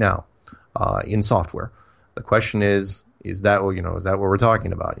right now in software. The question is that what we're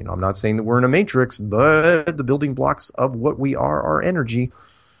talking about? I'm not saying that we're in a matrix, but the building blocks of what we are energy.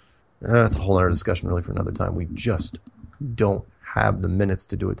 That's a whole other discussion really for another time. We just don't have the minutes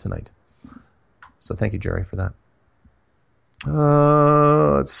to do it tonight. So thank you, Jerry, for that.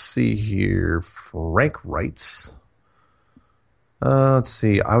 Let's see here. Frank writes, let's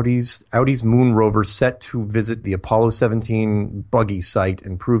see. Audi's moon rover set to visit the Apollo 17 buggy site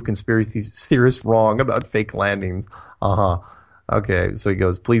and prove conspiracy theorists wrong about fake landings. Okay, so he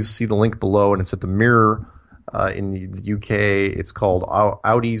goes, please see the link below, and it's at the Mirror in the UK. It's called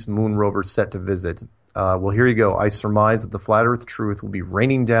Audi's moon rover set to visit. Well, here you go. I surmise that the flat Earth truth will be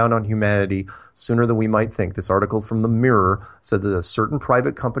raining down on humanity sooner than we might think. This article from the Mirror said that a certain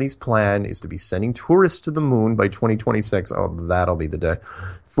private company's plan is to be sending tourists to the moon by 2026. Oh, that'll be the day.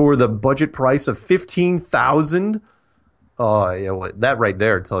 For the budget price of $15,000. That right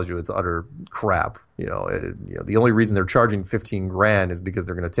there tells you it's utter crap. The only reason they're charging $15,000 is because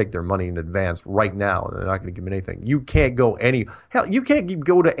they're going to take their money in advance right now. They're not going to give them anything. You can't go you can't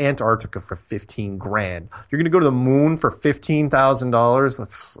go to Antarctica for $15,000. You're going to go to the moon for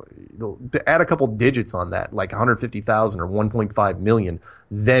 $15,000. Add a couple digits on that, like 150,000 or 1.5 million.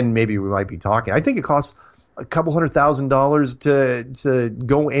 Then maybe we might be talking. I think it costs a couple $100,000 to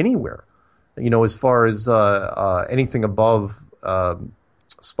go anywhere. As far as anything above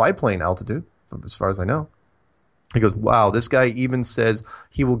spy plane altitude, as far as I know. He goes, wow, this guy even says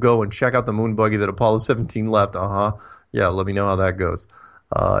he will go and check out the moon buggy that Apollo 17 left. Yeah, let me know how that goes.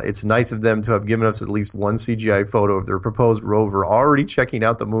 It's nice of them to have given us at least one CGI photo of their proposed rover already checking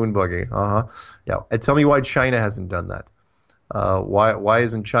out the moon buggy. Yeah, and tell me why China hasn't done that. Why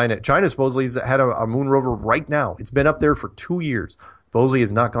isn't China? China supposedly has had a moon rover right now. It's been up there for 2 years. Supposedly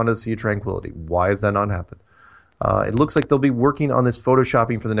has not gone to the Sea of Tranquility. Why has that not happened? It looks like they'll be working on this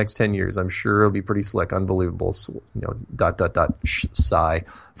photoshopping for the next 10 years. I'm sure it'll be pretty slick, unbelievable. Sigh.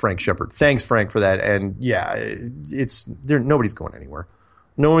 Frank Shepard. Thanks, Frank, for that. And yeah, nobody's going anywhere.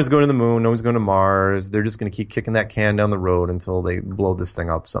 No one's going to the moon. No one's going to Mars. They're just going to keep kicking that can down the road until they blow this thing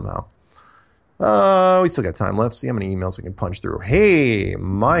up somehow. We still got time left. See how many emails we can punch through. Hey,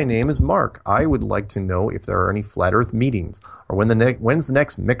 my name is Mark. I would like to know if there are any Flat Earth meetings or when's the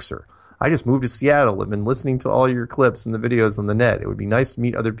next mixer. I just moved to Seattle. I've been listening to all your clips and the videos on the net. It would be nice to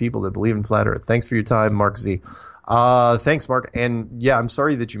meet other people that believe in Flat Earth. Thanks for your time, Mark Z. Thanks, Mark. And yeah, I'm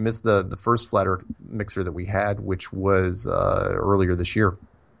sorry that you missed the first Flat Earth mixer that we had, which was earlier this year.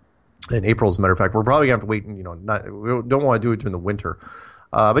 In April, as a matter of fact. We're probably going to have to wait. We don't want to do it during the winter.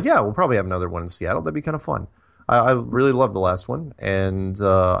 But yeah, we'll probably have another one in Seattle. That'd be kind of fun. I really loved the last one, and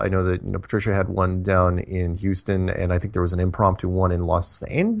I know that Patricia had one down in Houston, and I think there was an impromptu one in Los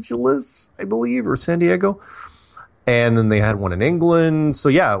Angeles, I believe, or San Diego. And then they had one in England. So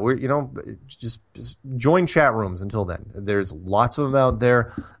yeah, we're, just join chat rooms until then. There's lots of them out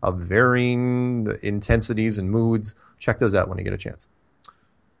there of varying intensities and moods. Check those out when you get a chance.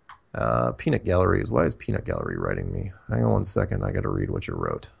 Peanut Gallery why is Peanut Gallery writing me? Hang on one second. I got to read what you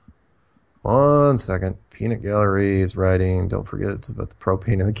wrote. 1 second. Peanut Gallery is writing. Don't forget about the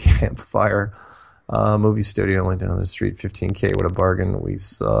propane in the campfire. Movie studio only down the street. 15K. What a bargain. We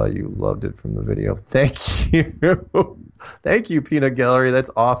saw you loved it from the video. Thank you. Thank you, Peanut Gallery. That's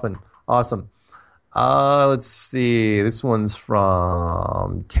awesome. Let's see. This one's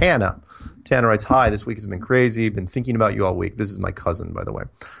from Tana. Tana writes, hi, this week has been crazy. Been thinking about you all week. This is my cousin, by the way.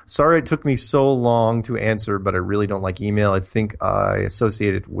 Sorry it took me so long to answer, but I really don't like email. I think I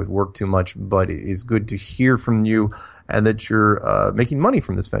associate it with work too much, but it is good to hear from you and that you're making money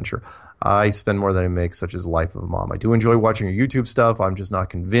from this venture. I spend more than I make, such as life of a mom. I do enjoy watching your YouTube stuff. I'm just not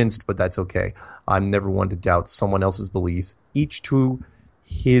convinced, but that's okay. I'm never one to doubt someone else's beliefs, each to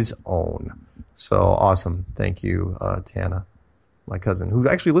his own. So awesome. Thank you, Tana, my cousin, who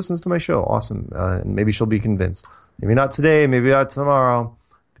actually listens to my show. Awesome. And maybe she'll be convinced. Maybe not today, maybe not tomorrow,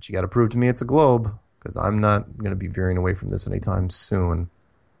 but you got to prove to me it's a globe, because I'm not going to be veering away from this anytime soon.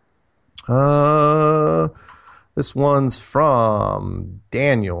 This one's from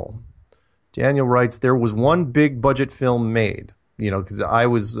Daniel. Daniel writes, there was one big budget film made. Because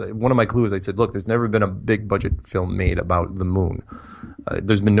one of my clues, I said, look, there's never been a big budget film made about the moon.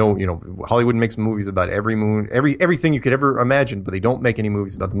 There's been no, Hollywood makes movies about every moon, everything you could ever imagine, but they don't make any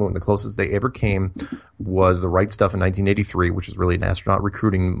movies about the moon. The closest they ever came was The Right Stuff in 1983, which is really an astronaut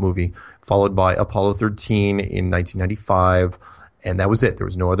recruiting movie, followed by Apollo 13 in 1995. And that was it. There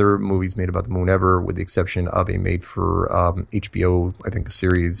was no other movies made about the moon ever, with the exception of a made for HBO, I think, a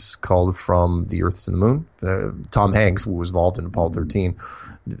series called From the Earth to the Moon. Tom Hanks, who was involved in Apollo 13,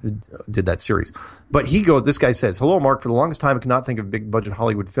 did that series. But this guy says, hello, Mark. For the longest time, I could not think of a big budget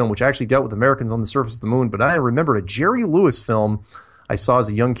Hollywood film which actually dealt with Americans on the surface of the moon. But I remember a Jerry Lewis film I saw as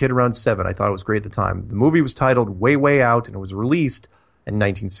a young kid around 7. I thought it was great at the time. The movie was titled Way, Way Out, and it was released in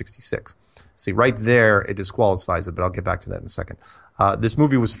 1966. See, right there, it disqualifies it, but I'll get back to that in a second. This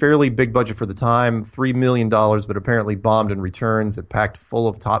movie was fairly big budget for the time, $3 million, but apparently bombed in returns. It packed full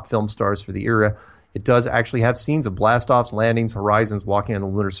of top film stars for the era. It does actually have scenes of blast-offs, landings, horizons, walking on the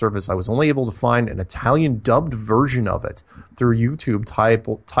lunar surface. I was only able to find an Italian dubbed version of it through YouTube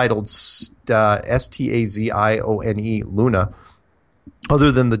titled Stazione, Luna.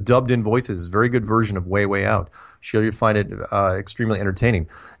 Other than the dubbed-in voices, very good version of Way, Way Out. Sure, you find it extremely entertaining.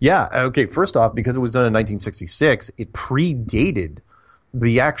 Yeah, okay, first off, because it was done in 1966, it predated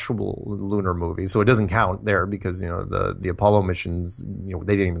the actual lunar movie, so it doesn't count there because, the Apollo missions,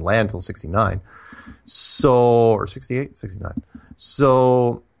 they didn't even land until 69. So, or 68? 69.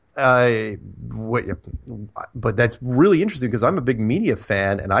 So, but that's really interesting because I'm a big media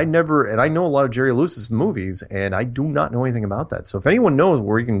fan, and I know a lot of Jerry Lewis's movies, and I do not know anything about that. So if anyone knows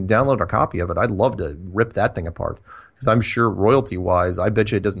where you can download a copy of it, I'd love to rip that thing apart, because I'm sure royalty-wise, I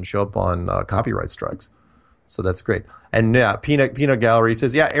bet you it doesn't show up on copyright strikes. So that's great. And yeah, Peanut Gallery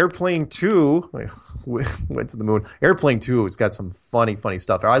says, yeah, Airplane 2 went to the moon. Airplane 2 has got some funny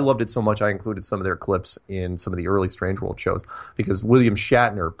stuff. I loved it so much I included some of their clips in some of the early Strange World shows, because William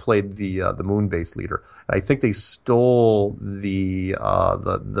Shatner played the moon base leader. And I think they stole the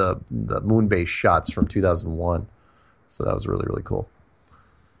moon base shots from 2001. So that was really, really cool.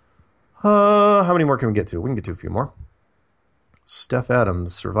 How many more can we get to? We can get to a few more. Steph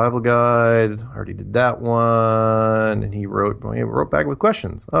Adams, Survival Guide. I already did that one. And he wrote back with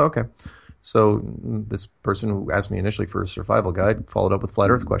questions. Oh, okay. So this person who asked me initially for a survival guide followed up with Flat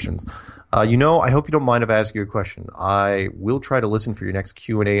Earth questions. I hope you don't mind if I ask you a question. I will try to listen for your next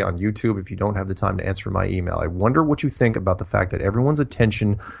Q&A on YouTube if you don't have the time to answer my email. I wonder what you think about the fact that everyone's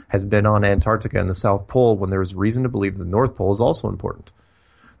attention has been on Antarctica and the South Pole when there is reason to believe the North Pole is also important.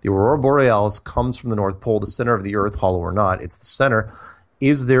 The Aurora Borealis comes from the North Pole, the center of the Earth, hollow or not. It's the center.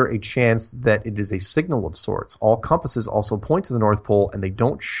 Is there a chance that it is a signal of sorts? All compasses also point to the North Pole, and they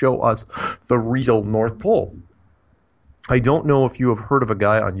don't show us the real North Pole. I don't know if you have heard of a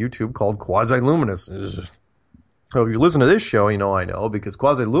guy on YouTube called Quasi-Luminous. So if you listen to this show, I know, because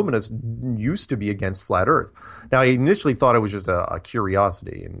Quasi-Luminous used to be against Flat Earth. Now, I initially thought it was just a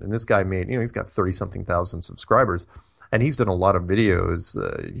curiosity, and this guy made, he's got 30-something thousand subscribers. And he's done a lot of videos.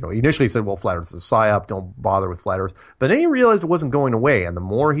 He initially said, well, Flat Earth is a psyop. Don't bother with Flat Earth. But then he realized it wasn't going away. And the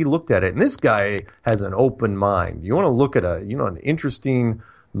more he looked at it, and this guy has an open mind. You want to look at an interesting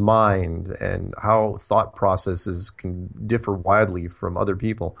mind and how thought processes can differ widely from other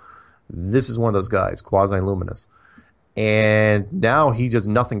people. This is one of those guys, Quasi-Luminous. And now he does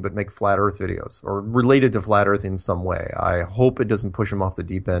nothing but make flat Earth videos or related to flat Earth in some way. I hope it doesn't push him off the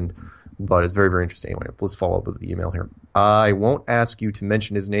deep end, but it's very, very interesting. Anyway, let's follow up with the email here. I won't ask you to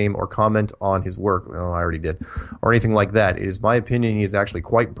mention his name or comment on his work. Well, I already did. Or anything like that. It is my opinion he is actually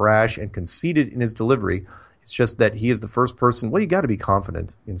quite brash and conceited in his delivery. It's just that he is the first person. Well, you got to be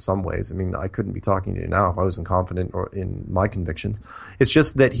confident in some ways. I mean, I couldn't be talking to you now if I wasn't confident or in my convictions. It's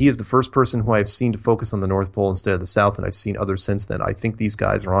just that he is the first person who I've seen to focus on the North Pole instead of the South, and I've seen others since then. I think these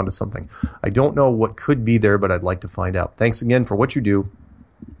guys are onto something. I don't know what could be there, but I'd like to find out. Thanks again for what you do.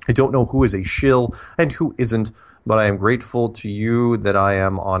 I don't know who is a shill and who isn't, but I am grateful to you that I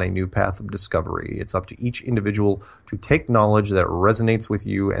am on a new path of discovery. It's up to each individual to take knowledge that resonates with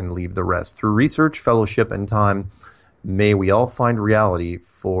you and leave the rest. Through research, fellowship, and time, may we all find reality,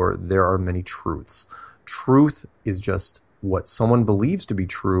 for there are many truths. Truth is just what someone believes to be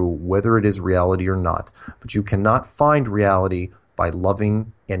true, whether it is reality or not. But you cannot find reality by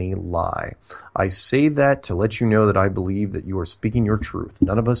loving any lie. I say that to let you know that I believe that you are speaking your truth.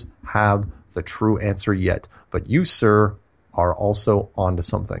 None of us have the true answer yet, but you, sir, are also onto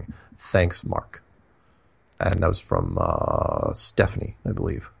something. Thanks, Mark. And that was from Stephanie, I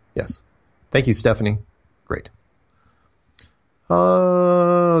believe. Yes. Thank you, Stephanie. Great.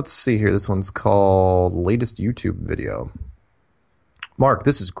 Let's see here. This one's called Latest YouTube Video. Mark,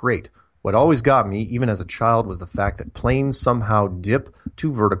 this is great. What always got me, even as a child, was the fact that planes somehow dip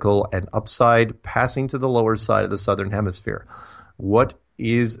to vertical and upside, passing to the lower side of the southern hemisphere.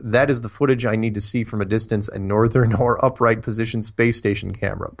 That is the footage I need to see from a distance and northern or upright position space station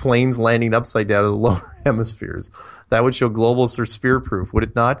camera. Planes landing upside down in the lower hemispheres. That would show global or spear proof, would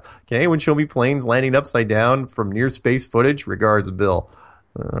it not? Can anyone show me planes landing upside down from near space footage? Regards, Bill.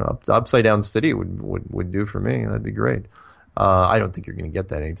 Upside down city would do for me. That'd be great. I don't think you're going to get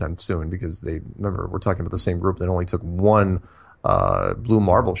that anytime soon because remember, we're talking about the same group that only took one blue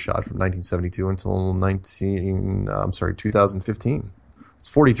marble shot from 1972 until 2015. It's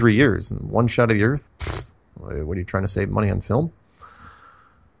 43 years and one shot of the Earth. What are you trying to save money on film?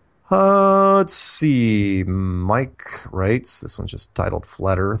 Let's see. Mike writes, this one's just titled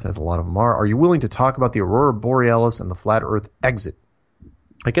Flat Earth, has a lot of them are you willing to talk about the Aurora Borealis and the Flat Earth exit?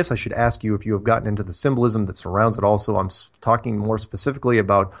 I guess I should ask you if you have gotten into the symbolism that surrounds it also. I'm talking more specifically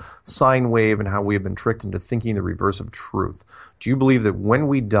about sine wave and how we have been tricked into thinking the reverse of truth. Do you believe that when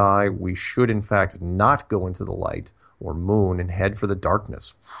we die, we should in fact not go into the light or moon and head for the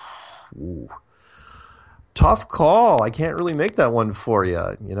darkness? Ooh. Tough call. I can't really make that one for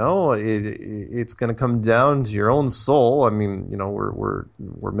you. You know, it's going to come down to your own soul. I mean, you know,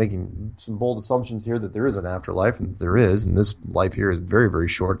 we're making some bold assumptions here that there is an afterlife, and there is, and this life here is very, very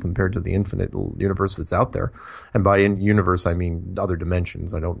short compared to the infinite universe that's out there. And by universe, I mean other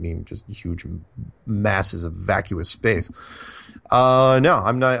dimensions. I don't mean just huge masses of vacuous space. No,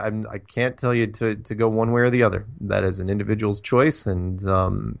 I'm not. I can't tell you to go one way or the other. That is an individual's choice, and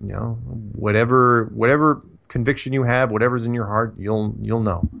you know, whatever conviction you have, whatever's in your heart, you'll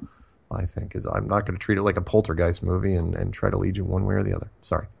know. I think is I'm not going to treat it like a poltergeist movie and try to lead you one way or the other.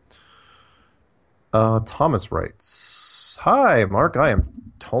 Sorry. Thomas writes, "Hi, Mark. I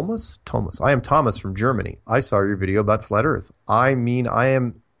am Thomas. I am Thomas from Germany. I saw your video about flat Earth. I mean, I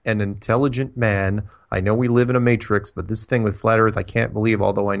am an intelligent man. I know we live in a matrix, but this thing with flat Earth, I can't believe,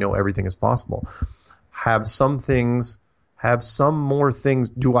 although I know everything is possible. Have some more things.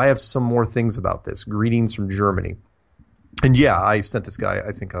 Do I have some more things about this? Greetings from Germany." And yeah, I sent this guy,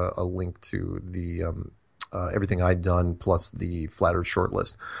 I think, a link to the everything I'd done plus the flat Earth short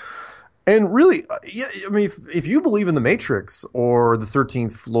list. And really, yeah, I mean, if you believe in the Matrix or the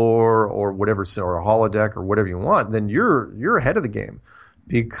 13th floor or whatever, or a holodeck or whatever you want, then you're ahead of the game.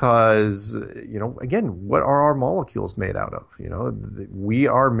 Because, you know, again, what are our molecules made out of? You know, we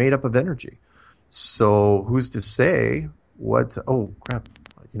are made up of energy. So who's to say what? Oh, crap.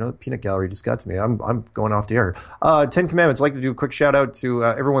 You know, Peanut Gallery just got to me. I'm going off the air. 10 Commandments. I'd like to do a quick shout out to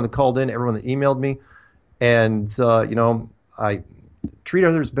everyone that called in, everyone that emailed me. And, you know, I treat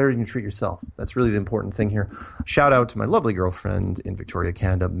others better than you treat yourself. That's really the important thing here. Shout out to my lovely girlfriend in Victoria,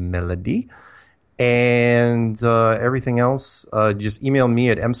 Canada, Melody. And everything else, just email me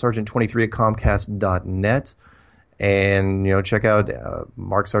at msargent23@comcast.net. And, you know, check out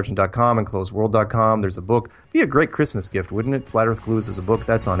marksargent.com and closedworld.com. There's a book. Be a great Christmas gift, wouldn't it? Flat Earth Clues is a book.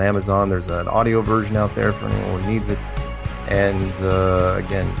 That's on Amazon. There's an audio version out there for anyone who needs it. And,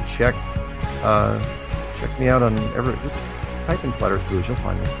 again, check me out on just type in Flat Earth Clues. You'll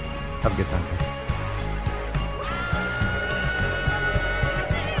find me. Have a good time, guys.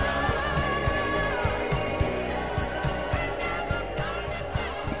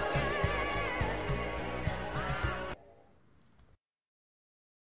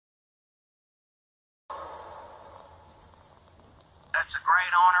 It's a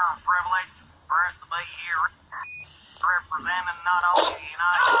great honor and privilege for us to be here representing not only the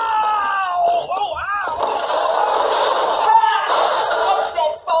United